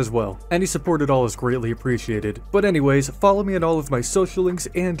those out as well. Any support at all is greatly appreciated. But anyways, follow me on all of my social links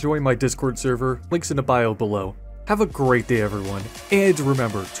and join my Discord server, links in the bio below. Have a great day everyone, and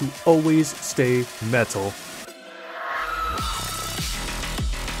remember to always stay metal.